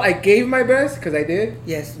I felt I gave my best, because I did,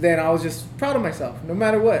 yes, then I was just proud of myself, no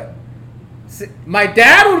matter what. My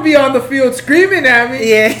dad would be on the field screaming at me,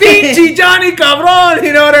 yeah. Pinche Johnny Cabron,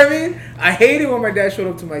 you know what I mean? I hated when my dad showed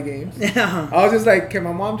up to my games. Yeah. I was just like, can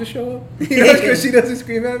my mom just show up? You know, because she doesn't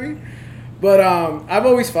scream at me. But I've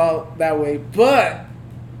always felt that way. But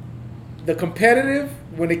the competitive,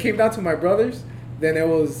 when it came down to my brothers, then it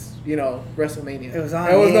was, WrestleMania. It was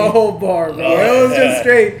on. It was no whole bar, bro. It was just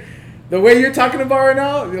straight. The way you're talking about right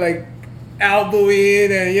now, you're like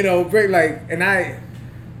elbowing and break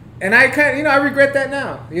and I kind of, I regret that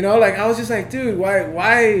now. Like I was just like, dude, why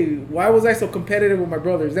was I so competitive with my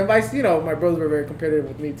brothers? And vice, my brothers were very competitive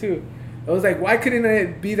with me too. I was like, why couldn't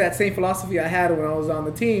it be that same philosophy I had when I was on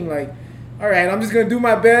the team? Like, all right, I'm just gonna do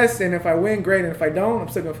my best, and if I win, great, and if I don't, I'm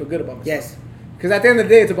still gonna feel good about myself. Yes. Because at the end of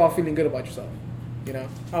the day, it's about feeling good about yourself.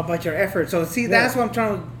 About your effort. So see, that's what I'm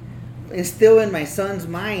trying to instill in my son's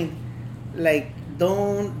mind. Like,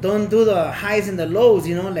 don't do the highs and the lows.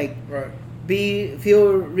 Like. Right.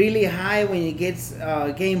 Feel really high when you get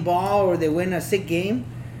a game ball or they win a sick game,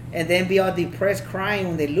 and then be all depressed crying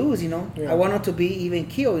when they lose. Yeah. I want them to be even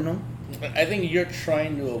keel. I think you're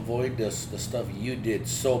trying to avoid the stuff you did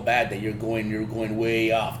so bad that you're going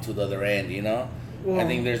way off to the other end. Well, I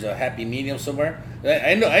think there's a happy medium somewhere.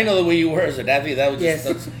 I know the way you were as an athlete. That was just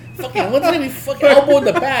that's fucking. What's it? Fucking elbow in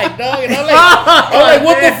the back, dog. And I'm like,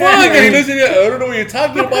 what the fuck? And he listen, I don't know what you're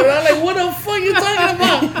talking about. And I'm like, what the fuck you talking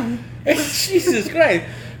about? Jesus Christ.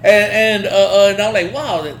 And I'm like,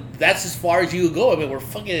 wow, that's as far as you go. I mean, we're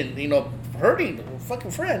fucking, hurting. We're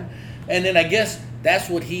fucking friend. And then I guess that's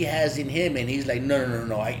what he has in him. And he's like,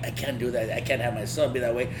 no, I can't do that. I can't have my son be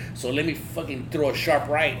that way. So let me fucking throw a sharp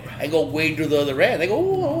right. I go way to the other end. They go,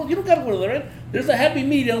 oh, you don't got to go to the other end. There's a happy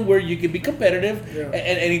medium where you can be competitive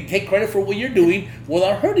and take credit for what you're doing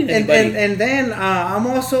without hurting anybody. And then I'm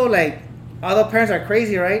also like, other parents are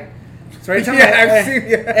crazy, right? So every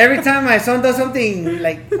time my son does something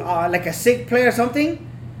like a sick play or something,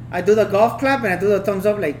 I do the golf clap and I do the thumbs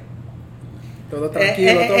up like.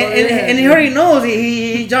 And he already knows.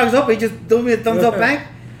 He jogs up. He just do me a thumbs up back,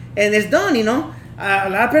 and it's done. A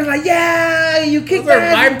lot of parents are like, yeah, you kicked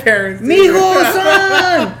that. My parents, mijo,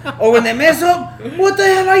 son. Or when they mess up, what the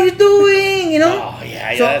hell are you doing? Oh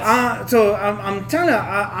yeah. So I'm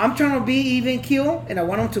I'm trying to be even keel, and I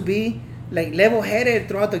want them to be like level-headed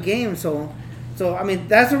throughout the game. So I mean,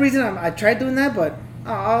 that's the reason I tried doing that. But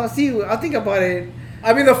I'll see. I'll think about it.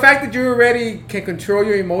 I mean, the fact that you already can control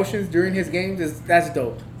your emotions during his games that's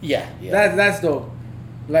dope. Yeah. That's dope.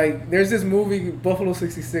 Like, there's this movie, Buffalo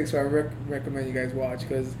 66, where I recommend you guys watch,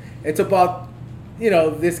 because it's about,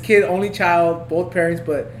 this kid, only child, both parents,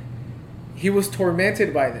 but he was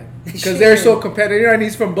tormented by them because they're so competitive, and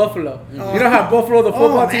he's from Buffalo. You know how Buffalo, the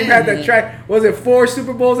football team, had that track? Was it 4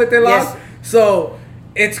 Super Bowls that they lost? Yes. So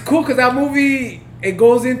it's cool because that movie. It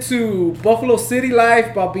goes into Buffalo City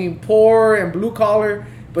life about being poor and blue collar,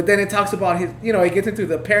 but then it talks about his, it gets into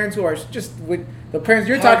the parents who are just with the parents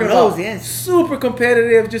you're talking about, super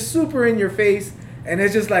competitive, just super in your face, and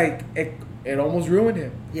it's just like it almost ruined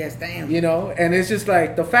him. Yes, damn. And it's just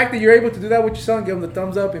like the fact that you're able to do that with your son, give him the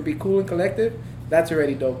thumbs up, and be cool and collective. That's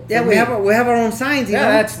already dope. Yeah, we have our own signs, you know.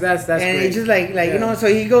 That's and great. It's just like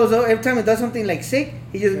so he goes every time he does something like sick,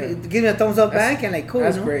 he just gives me a thumbs up back and like cool.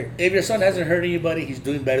 That's great. If your son hasn't hurt anybody, he's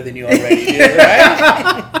doing better than you already.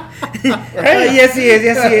 Right? Right? Yes, he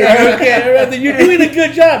is. Okay, you're doing a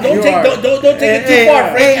good job. Don't take it too far.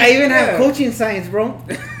 Hey, I even have coaching signs, bro.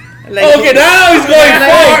 Okay, now he's going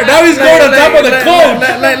far. Now he's going on top of the coach.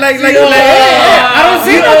 I don't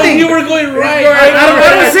say nothing. You were going right.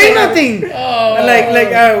 I don't say nothing.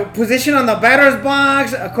 Like position on the batter's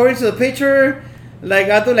box according to the pitcher. Like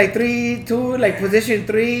I do like 3-2, like position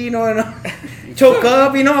 3. Choke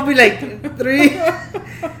up. I'll be like 3,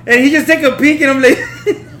 and he just take a peek, and I'm like.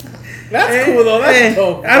 That's cool though. That's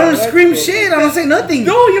dope. I don't scream shit. I don't say nothing.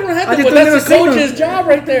 No, you don't have to. But that's the coach's job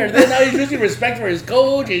right there. Then now he's losing respect for his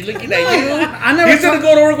coach. He's looking at you. He's gonna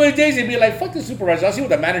go to work with Jason and be like, "Fuck the supervisor. I'll see what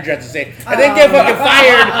the manager has to say." And then get fucking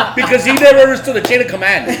fired because he never understood the chain of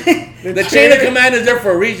command. The chain of command is there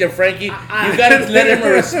for a reason, Frankie. You gotta let him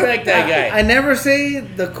respect that guy. I never say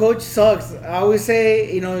the coach sucks. I always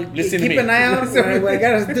say, listen keep an eye out. What I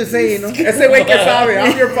gotta say, Ese güey que sabe.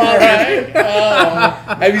 I'm your father.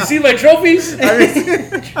 Have you seen my trophies?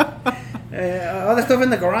 all the stuff in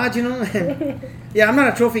the garage, you know. Yeah, I'm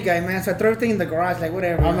not a trophy guy, man. So I throw everything in the garage, like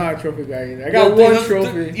whatever. I'm not a trophy guy either. I got one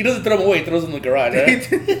trophy. He doesn't throw them away. He throws them in the garage. Right?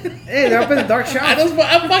 Hey, they're up in the dark shop.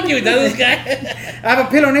 I'm fucking with this guy. I have a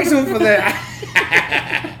pillow next to him for the.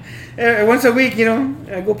 Once a week, you know,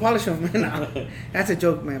 I go polish them. No, that's a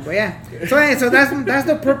joke, man. But yeah, so that's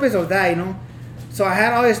the purpose of that, you know. So I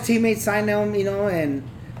had all his teammates sign them, you know,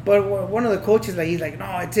 but one of the coaches, like, he's like,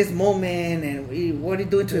 no, it's his moment, and what are you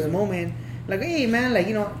doing to his moment? Like, hey, man, like,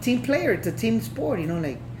 you know, team player, it's a team sport, you know,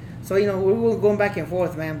 like, so, you know, we were going back and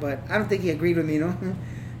forth, man, but I don't think he agreed with me, you know.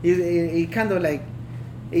 he kind of like,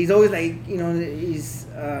 he's always like, you know, he's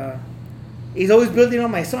always building on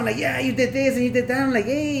my son, like, yeah, you did this and you did that. I'm like,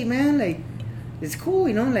 hey, man, like, it's cool,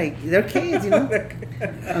 you know, like, they're kids, you know.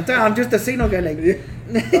 I'm just a signal guy, like, the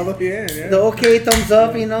okay, thumbs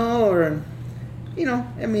up, you know, or, you know,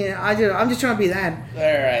 I mean, I'm just trying to be that. All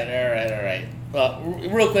right. Well,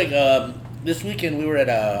 real quick, this weekend we were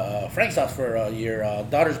at Frank's house for your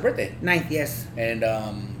daughter's birthday. 9th, yes. And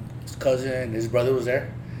his cousin, his brother was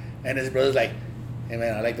there, and his brother's like, hey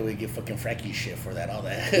man, I like the way you give fucking Frankie shit for that, all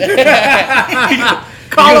that.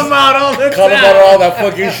 Call him out all the time. Call him out all that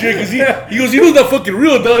fucking shit, because he goes, you know that fucking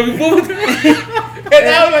real dog. And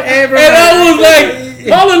I was like,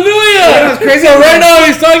 hallelujah. That was crazy. So right now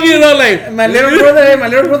he's talking, and I'm like, my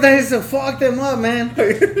little brother used to fuck them up, man.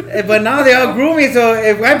 But now they all grew me, so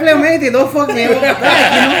if I play them anything, don't fuck me up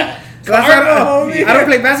back, you know. So I don't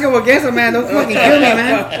play basketball against them, man. Don't fucking kill me,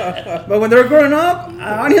 man. But when they were growing up,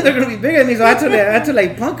 I knew they were gonna be bigger than me, so I had to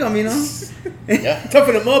like punk them, you know. Yeah.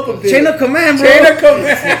 Toughen them up a bit. Chain of command, bro. Chain of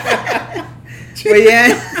command. But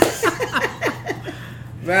yeah.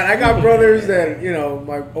 Man, I got brothers that, you know,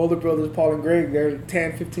 my older brothers, Paul and Greg, they're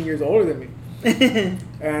 10, 15 years older than me.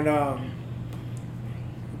 And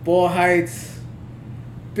Ball Heights,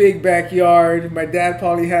 big backyard. My dad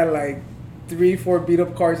probably had like 3-4 beat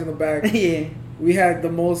up cars in the back. Yeah. We had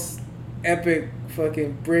the most epic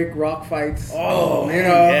fucking brick rock fights. Oh, you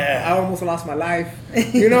know, yeah. I almost lost my life.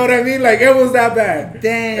 You know what I mean? Like, it was that bad.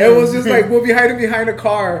 Damn. It was just like we'll be hiding behind a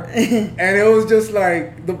car, and it was just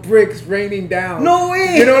like the bricks raining down. No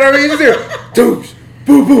way. You know what I mean? You just hear doosh,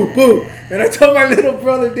 boo, boo, boo. And I told my little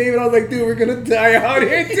brother David, I was like, dude, we're gonna die out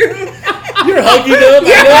here, dude. You're hugging them.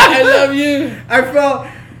 I love you.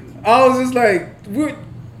 I was just like,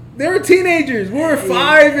 they were teenagers. We were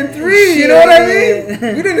 5 and 3. You know what I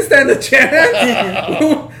mean? We didn't stand a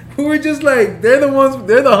chance. We were just like, they're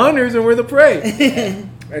the hunters and we're the prey.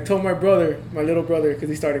 I told my little brother, because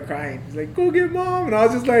he started crying. He's like, go get mom. And I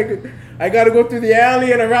was just like, I got to go through the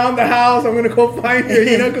alley and around the house. I'm going to go find her,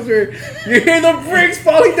 you know, because you hear the bricks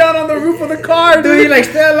falling down on the roof of the car, dude. You're like,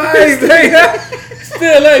 stay alive.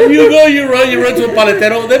 Stay alive. You run to a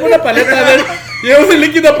paletero. Deme una paleta. You know,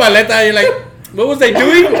 licking the paleta. You're like, what was I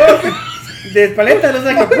doing? The paleta looks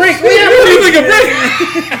like a brick. Looks like a brick.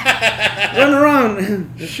 Run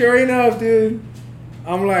around. Sure enough, dude.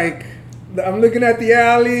 I'm looking at the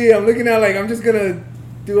alley. I'm just going to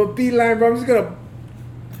do a beeline, bro. I'm just going to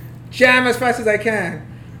jam as fast as I can.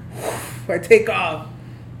 I take off.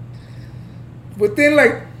 Within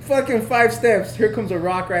like fucking 5 steps, here comes a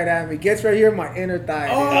rock right at me. Gets right here in my inner thigh.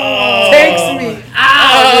 Takes me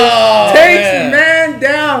out. Takes man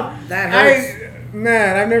down. That hurts.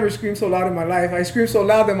 I've never screamed so loud in my life. I screamed so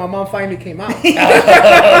loud that my mom finally came out.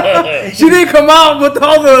 She didn't come out with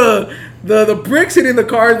all the bricks hitting the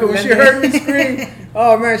cars, but when she heard me scream,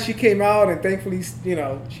 oh man, she came out, and thankfully, you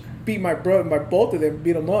know, she beat my both of them,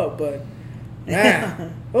 beat them up. But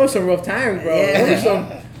man, those were some rough times, bro. Yeah. Those were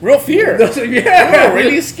some real fear. Yeah, oh,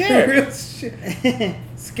 really scared. Real shit.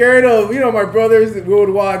 Scared of, you know, my brothers that we would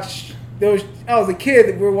watch. I was a kid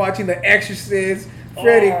that we were watching The Exorcist.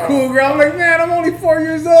 Freddy Krueger. I'm like, man, I'm only 4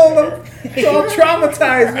 years old. I'm so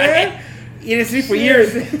traumatized, man. You didn't sleep for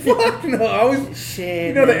years. Fuck no. I was, shit.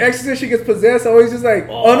 You know, man. The Exorcist, she gets possessed. I always just like,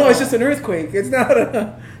 oh no, it's just an earthquake. It's not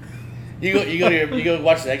a. You go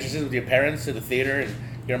watch The Exorcist with your parents at the theater, and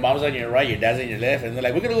your mom's on your right, your dad's on your left, and they're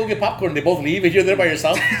like, we're gonna go get popcorn. They both leave, and you're there by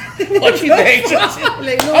yourself watching The Exorcist.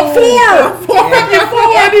 Like, no. I'm 4.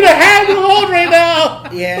 I need a hand to hold right now.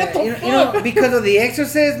 Yeah, you know, because of The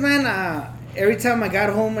Exorcist, man. Every time I got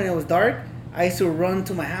home and it was dark, I used to run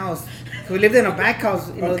to my house. We lived in a back house,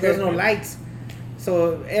 you know, there's no lights.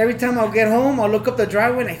 So every time I'll get home, I'll look up the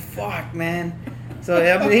driveway and like, fuck, man. So,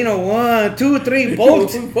 you know, 1, 2, 3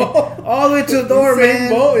 bolts all the way to the door, man.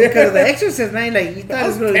 Because of The Exorcist, man. Like, you thought it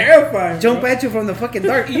was going to jump at you from the fucking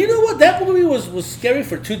dark. You know what? That movie was scary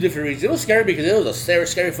for 2 different reasons. It was scary because it was a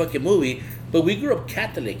scary fucking movie. but we grew up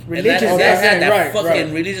Catholic. Religious, and that had that right, fucking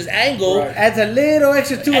right. religious angle. Right. Adds a little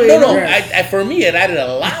extra to it. No, Yes. for me, it added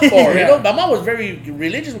a lot more. Yeah. You know, my mom was very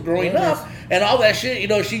religious growing up, and all that shit. You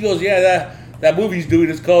know, she goes, yeah, that movie's doing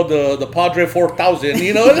is called the Padre 4000.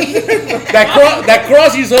 You know, that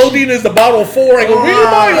cross he's holding is the bottle 4. I go, really,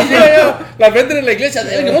 Mom? He goes, yeah. La venden en la iglesia.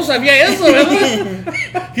 Yo no sabía eso,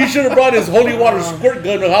 ¿verdad? He should have brought his holy water squirt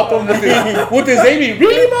gun to help him with his Amy.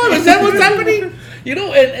 Really, Mom? Is that what's happening? You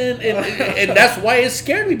know, and that's why it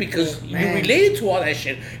scared me, because you related to all that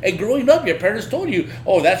shit. And growing up, your parents told you,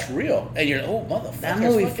 "Oh, that's real," and you're like, "Oh, motherfucker." That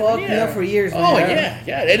movie fucked me up for years. Oh man.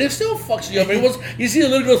 yeah, and it still fucks you up. You see the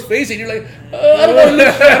little girl's face, and you're like, I don't want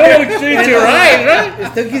to see it to your eyes, right?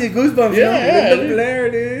 It still gives you goosebumps. Yeah, you know? The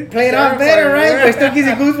Blair, dude. Play it off better, right? But it still gives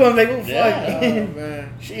you goosebumps. Like, oh fuck. Yeah. Oh, man.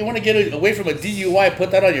 Shit, you want to get away from a DUI?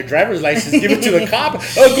 Put that on your driver's license. Give it to the cop.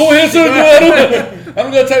 Oh, go ahead, sir.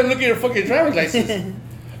 I'm gonna tell you, look at your fucking driver's license.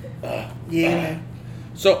 Yeah. Man.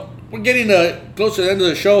 So we're getting close to the end of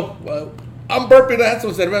the show. I'm burping. I had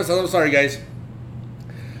some cerveza. I'm sorry, guys.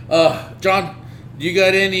 John, do you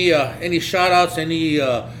got any shout outs, any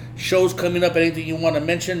shows coming up, anything you want to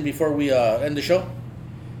mention before we end the show?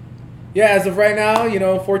 Yeah, as of right now, you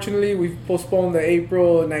know, fortunately, we've postponed the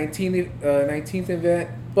April 19th event.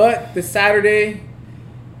 But this Saturday,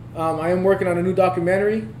 I am working on a new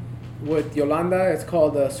documentary with Yolanda. It's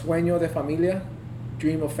called Sueño de Familia,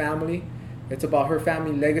 Dream of Family. It's about her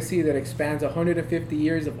family legacy that expands 150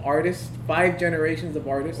 years of artists, 5 generations of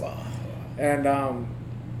artists. Wow. And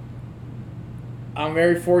I'm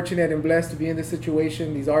very fortunate and blessed to be in this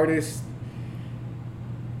situation. These artists,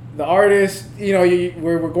 you know,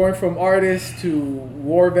 we're going from artists to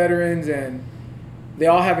war veterans, and they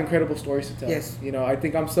all have incredible stories to tell. Yes. You know, I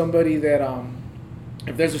think I'm somebody that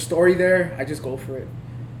if there's a story there, I just go for it.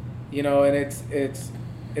 You know, and it's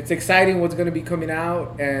exciting what's going to be coming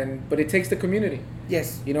out, but it takes the community.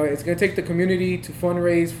 Yes. You know, it's going to take the community to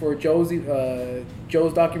fundraise for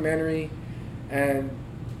Joe's documentary, and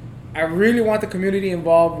I really want the community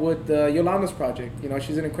involved with Yolanda's project. You know,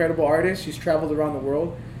 she's an incredible artist. She's traveled around the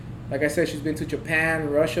world. Like I said, she's been to Japan,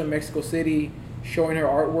 Russia, Mexico City, showing her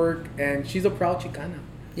artwork, and she's a proud Chicana.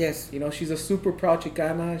 Yes. You know, she's a super proud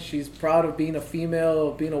Chicana. She's proud of being a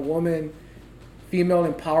female, being a woman, female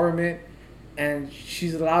empowerment, and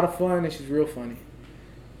she's a lot of fun, and she's real funny.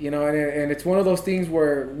 You know, and it's one of those things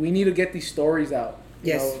where we need to get these stories out.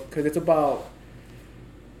 Yes. Because it's about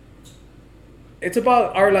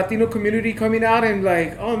our Latino community coming out and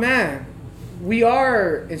like, oh man, we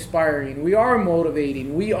are inspiring, we are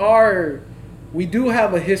motivating, we do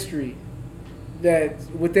have a history that's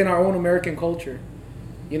within our own American culture,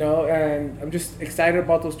 you know, and I'm just excited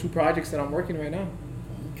about those 2 projects that I'm working right now.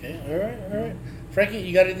 Okay, all right. Frankie,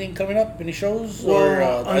 you got anything coming up? Any shows? Well, or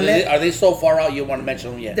are they so far out you want to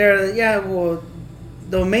mention them yet? Well,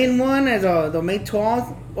 the main one is the May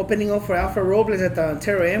 12th opening up for Alfred Robles at the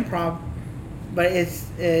Ontario Improv. But it's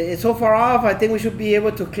so far off, I think we should be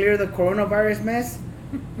able to clear the coronavirus mess.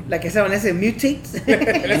 Like I said, unless it mutates.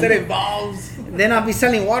 Unless it evolves. Then I'll be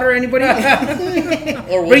selling water, anybody?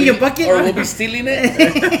 Or Bring your bucket. Or we'll be stealing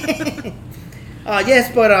it. Yes,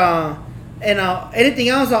 but anything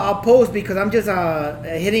else I'll post, because I'm just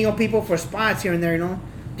hitting up people for spots here and there, you know,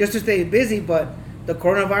 just to stay busy. But the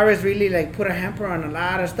coronavirus really like put a hamper on a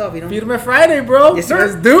lot of stuff, you know. Firme Friday, bro. Yes, sir.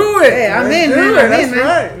 Let's do it. Hey, I'm in,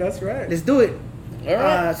 man. That's right. Let's do it. All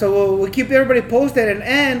right. So we'll keep everybody posted,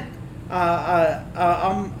 and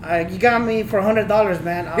you got me for $100,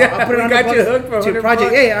 man. I'll put it on got the you hooked for to $100.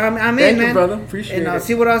 project. Hey, I'm Thank in, you, man. brother. Appreciate and it. I'll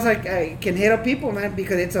see what else I can hit up people, man,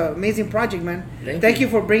 because it's an amazing project, man. Thank you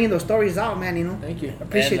for bringing those stories out, man. You know. Thank you.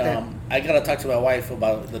 Appreciate that. I gotta talk to my wife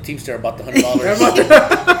about the Teamster about the $100.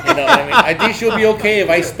 You know what I mean? I think she'll be okay if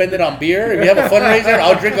I spend it on beer. If you have a fundraiser,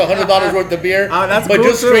 I'll drink $100 worth of beer. That's but cool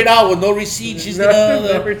just too. straight out with no receipt. She's No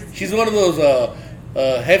gonna. She's one of those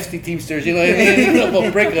hefty Teamsters. You know what I mean?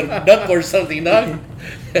 Will break a duck or something, dog.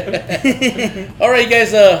 All right,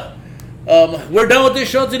 guys. We're done with this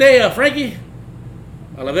show today. Frankie,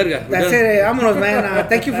 a la verga. That's it. Vámonos, man.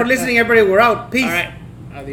 Thank you for listening, everybody. We're out. Peace. All right.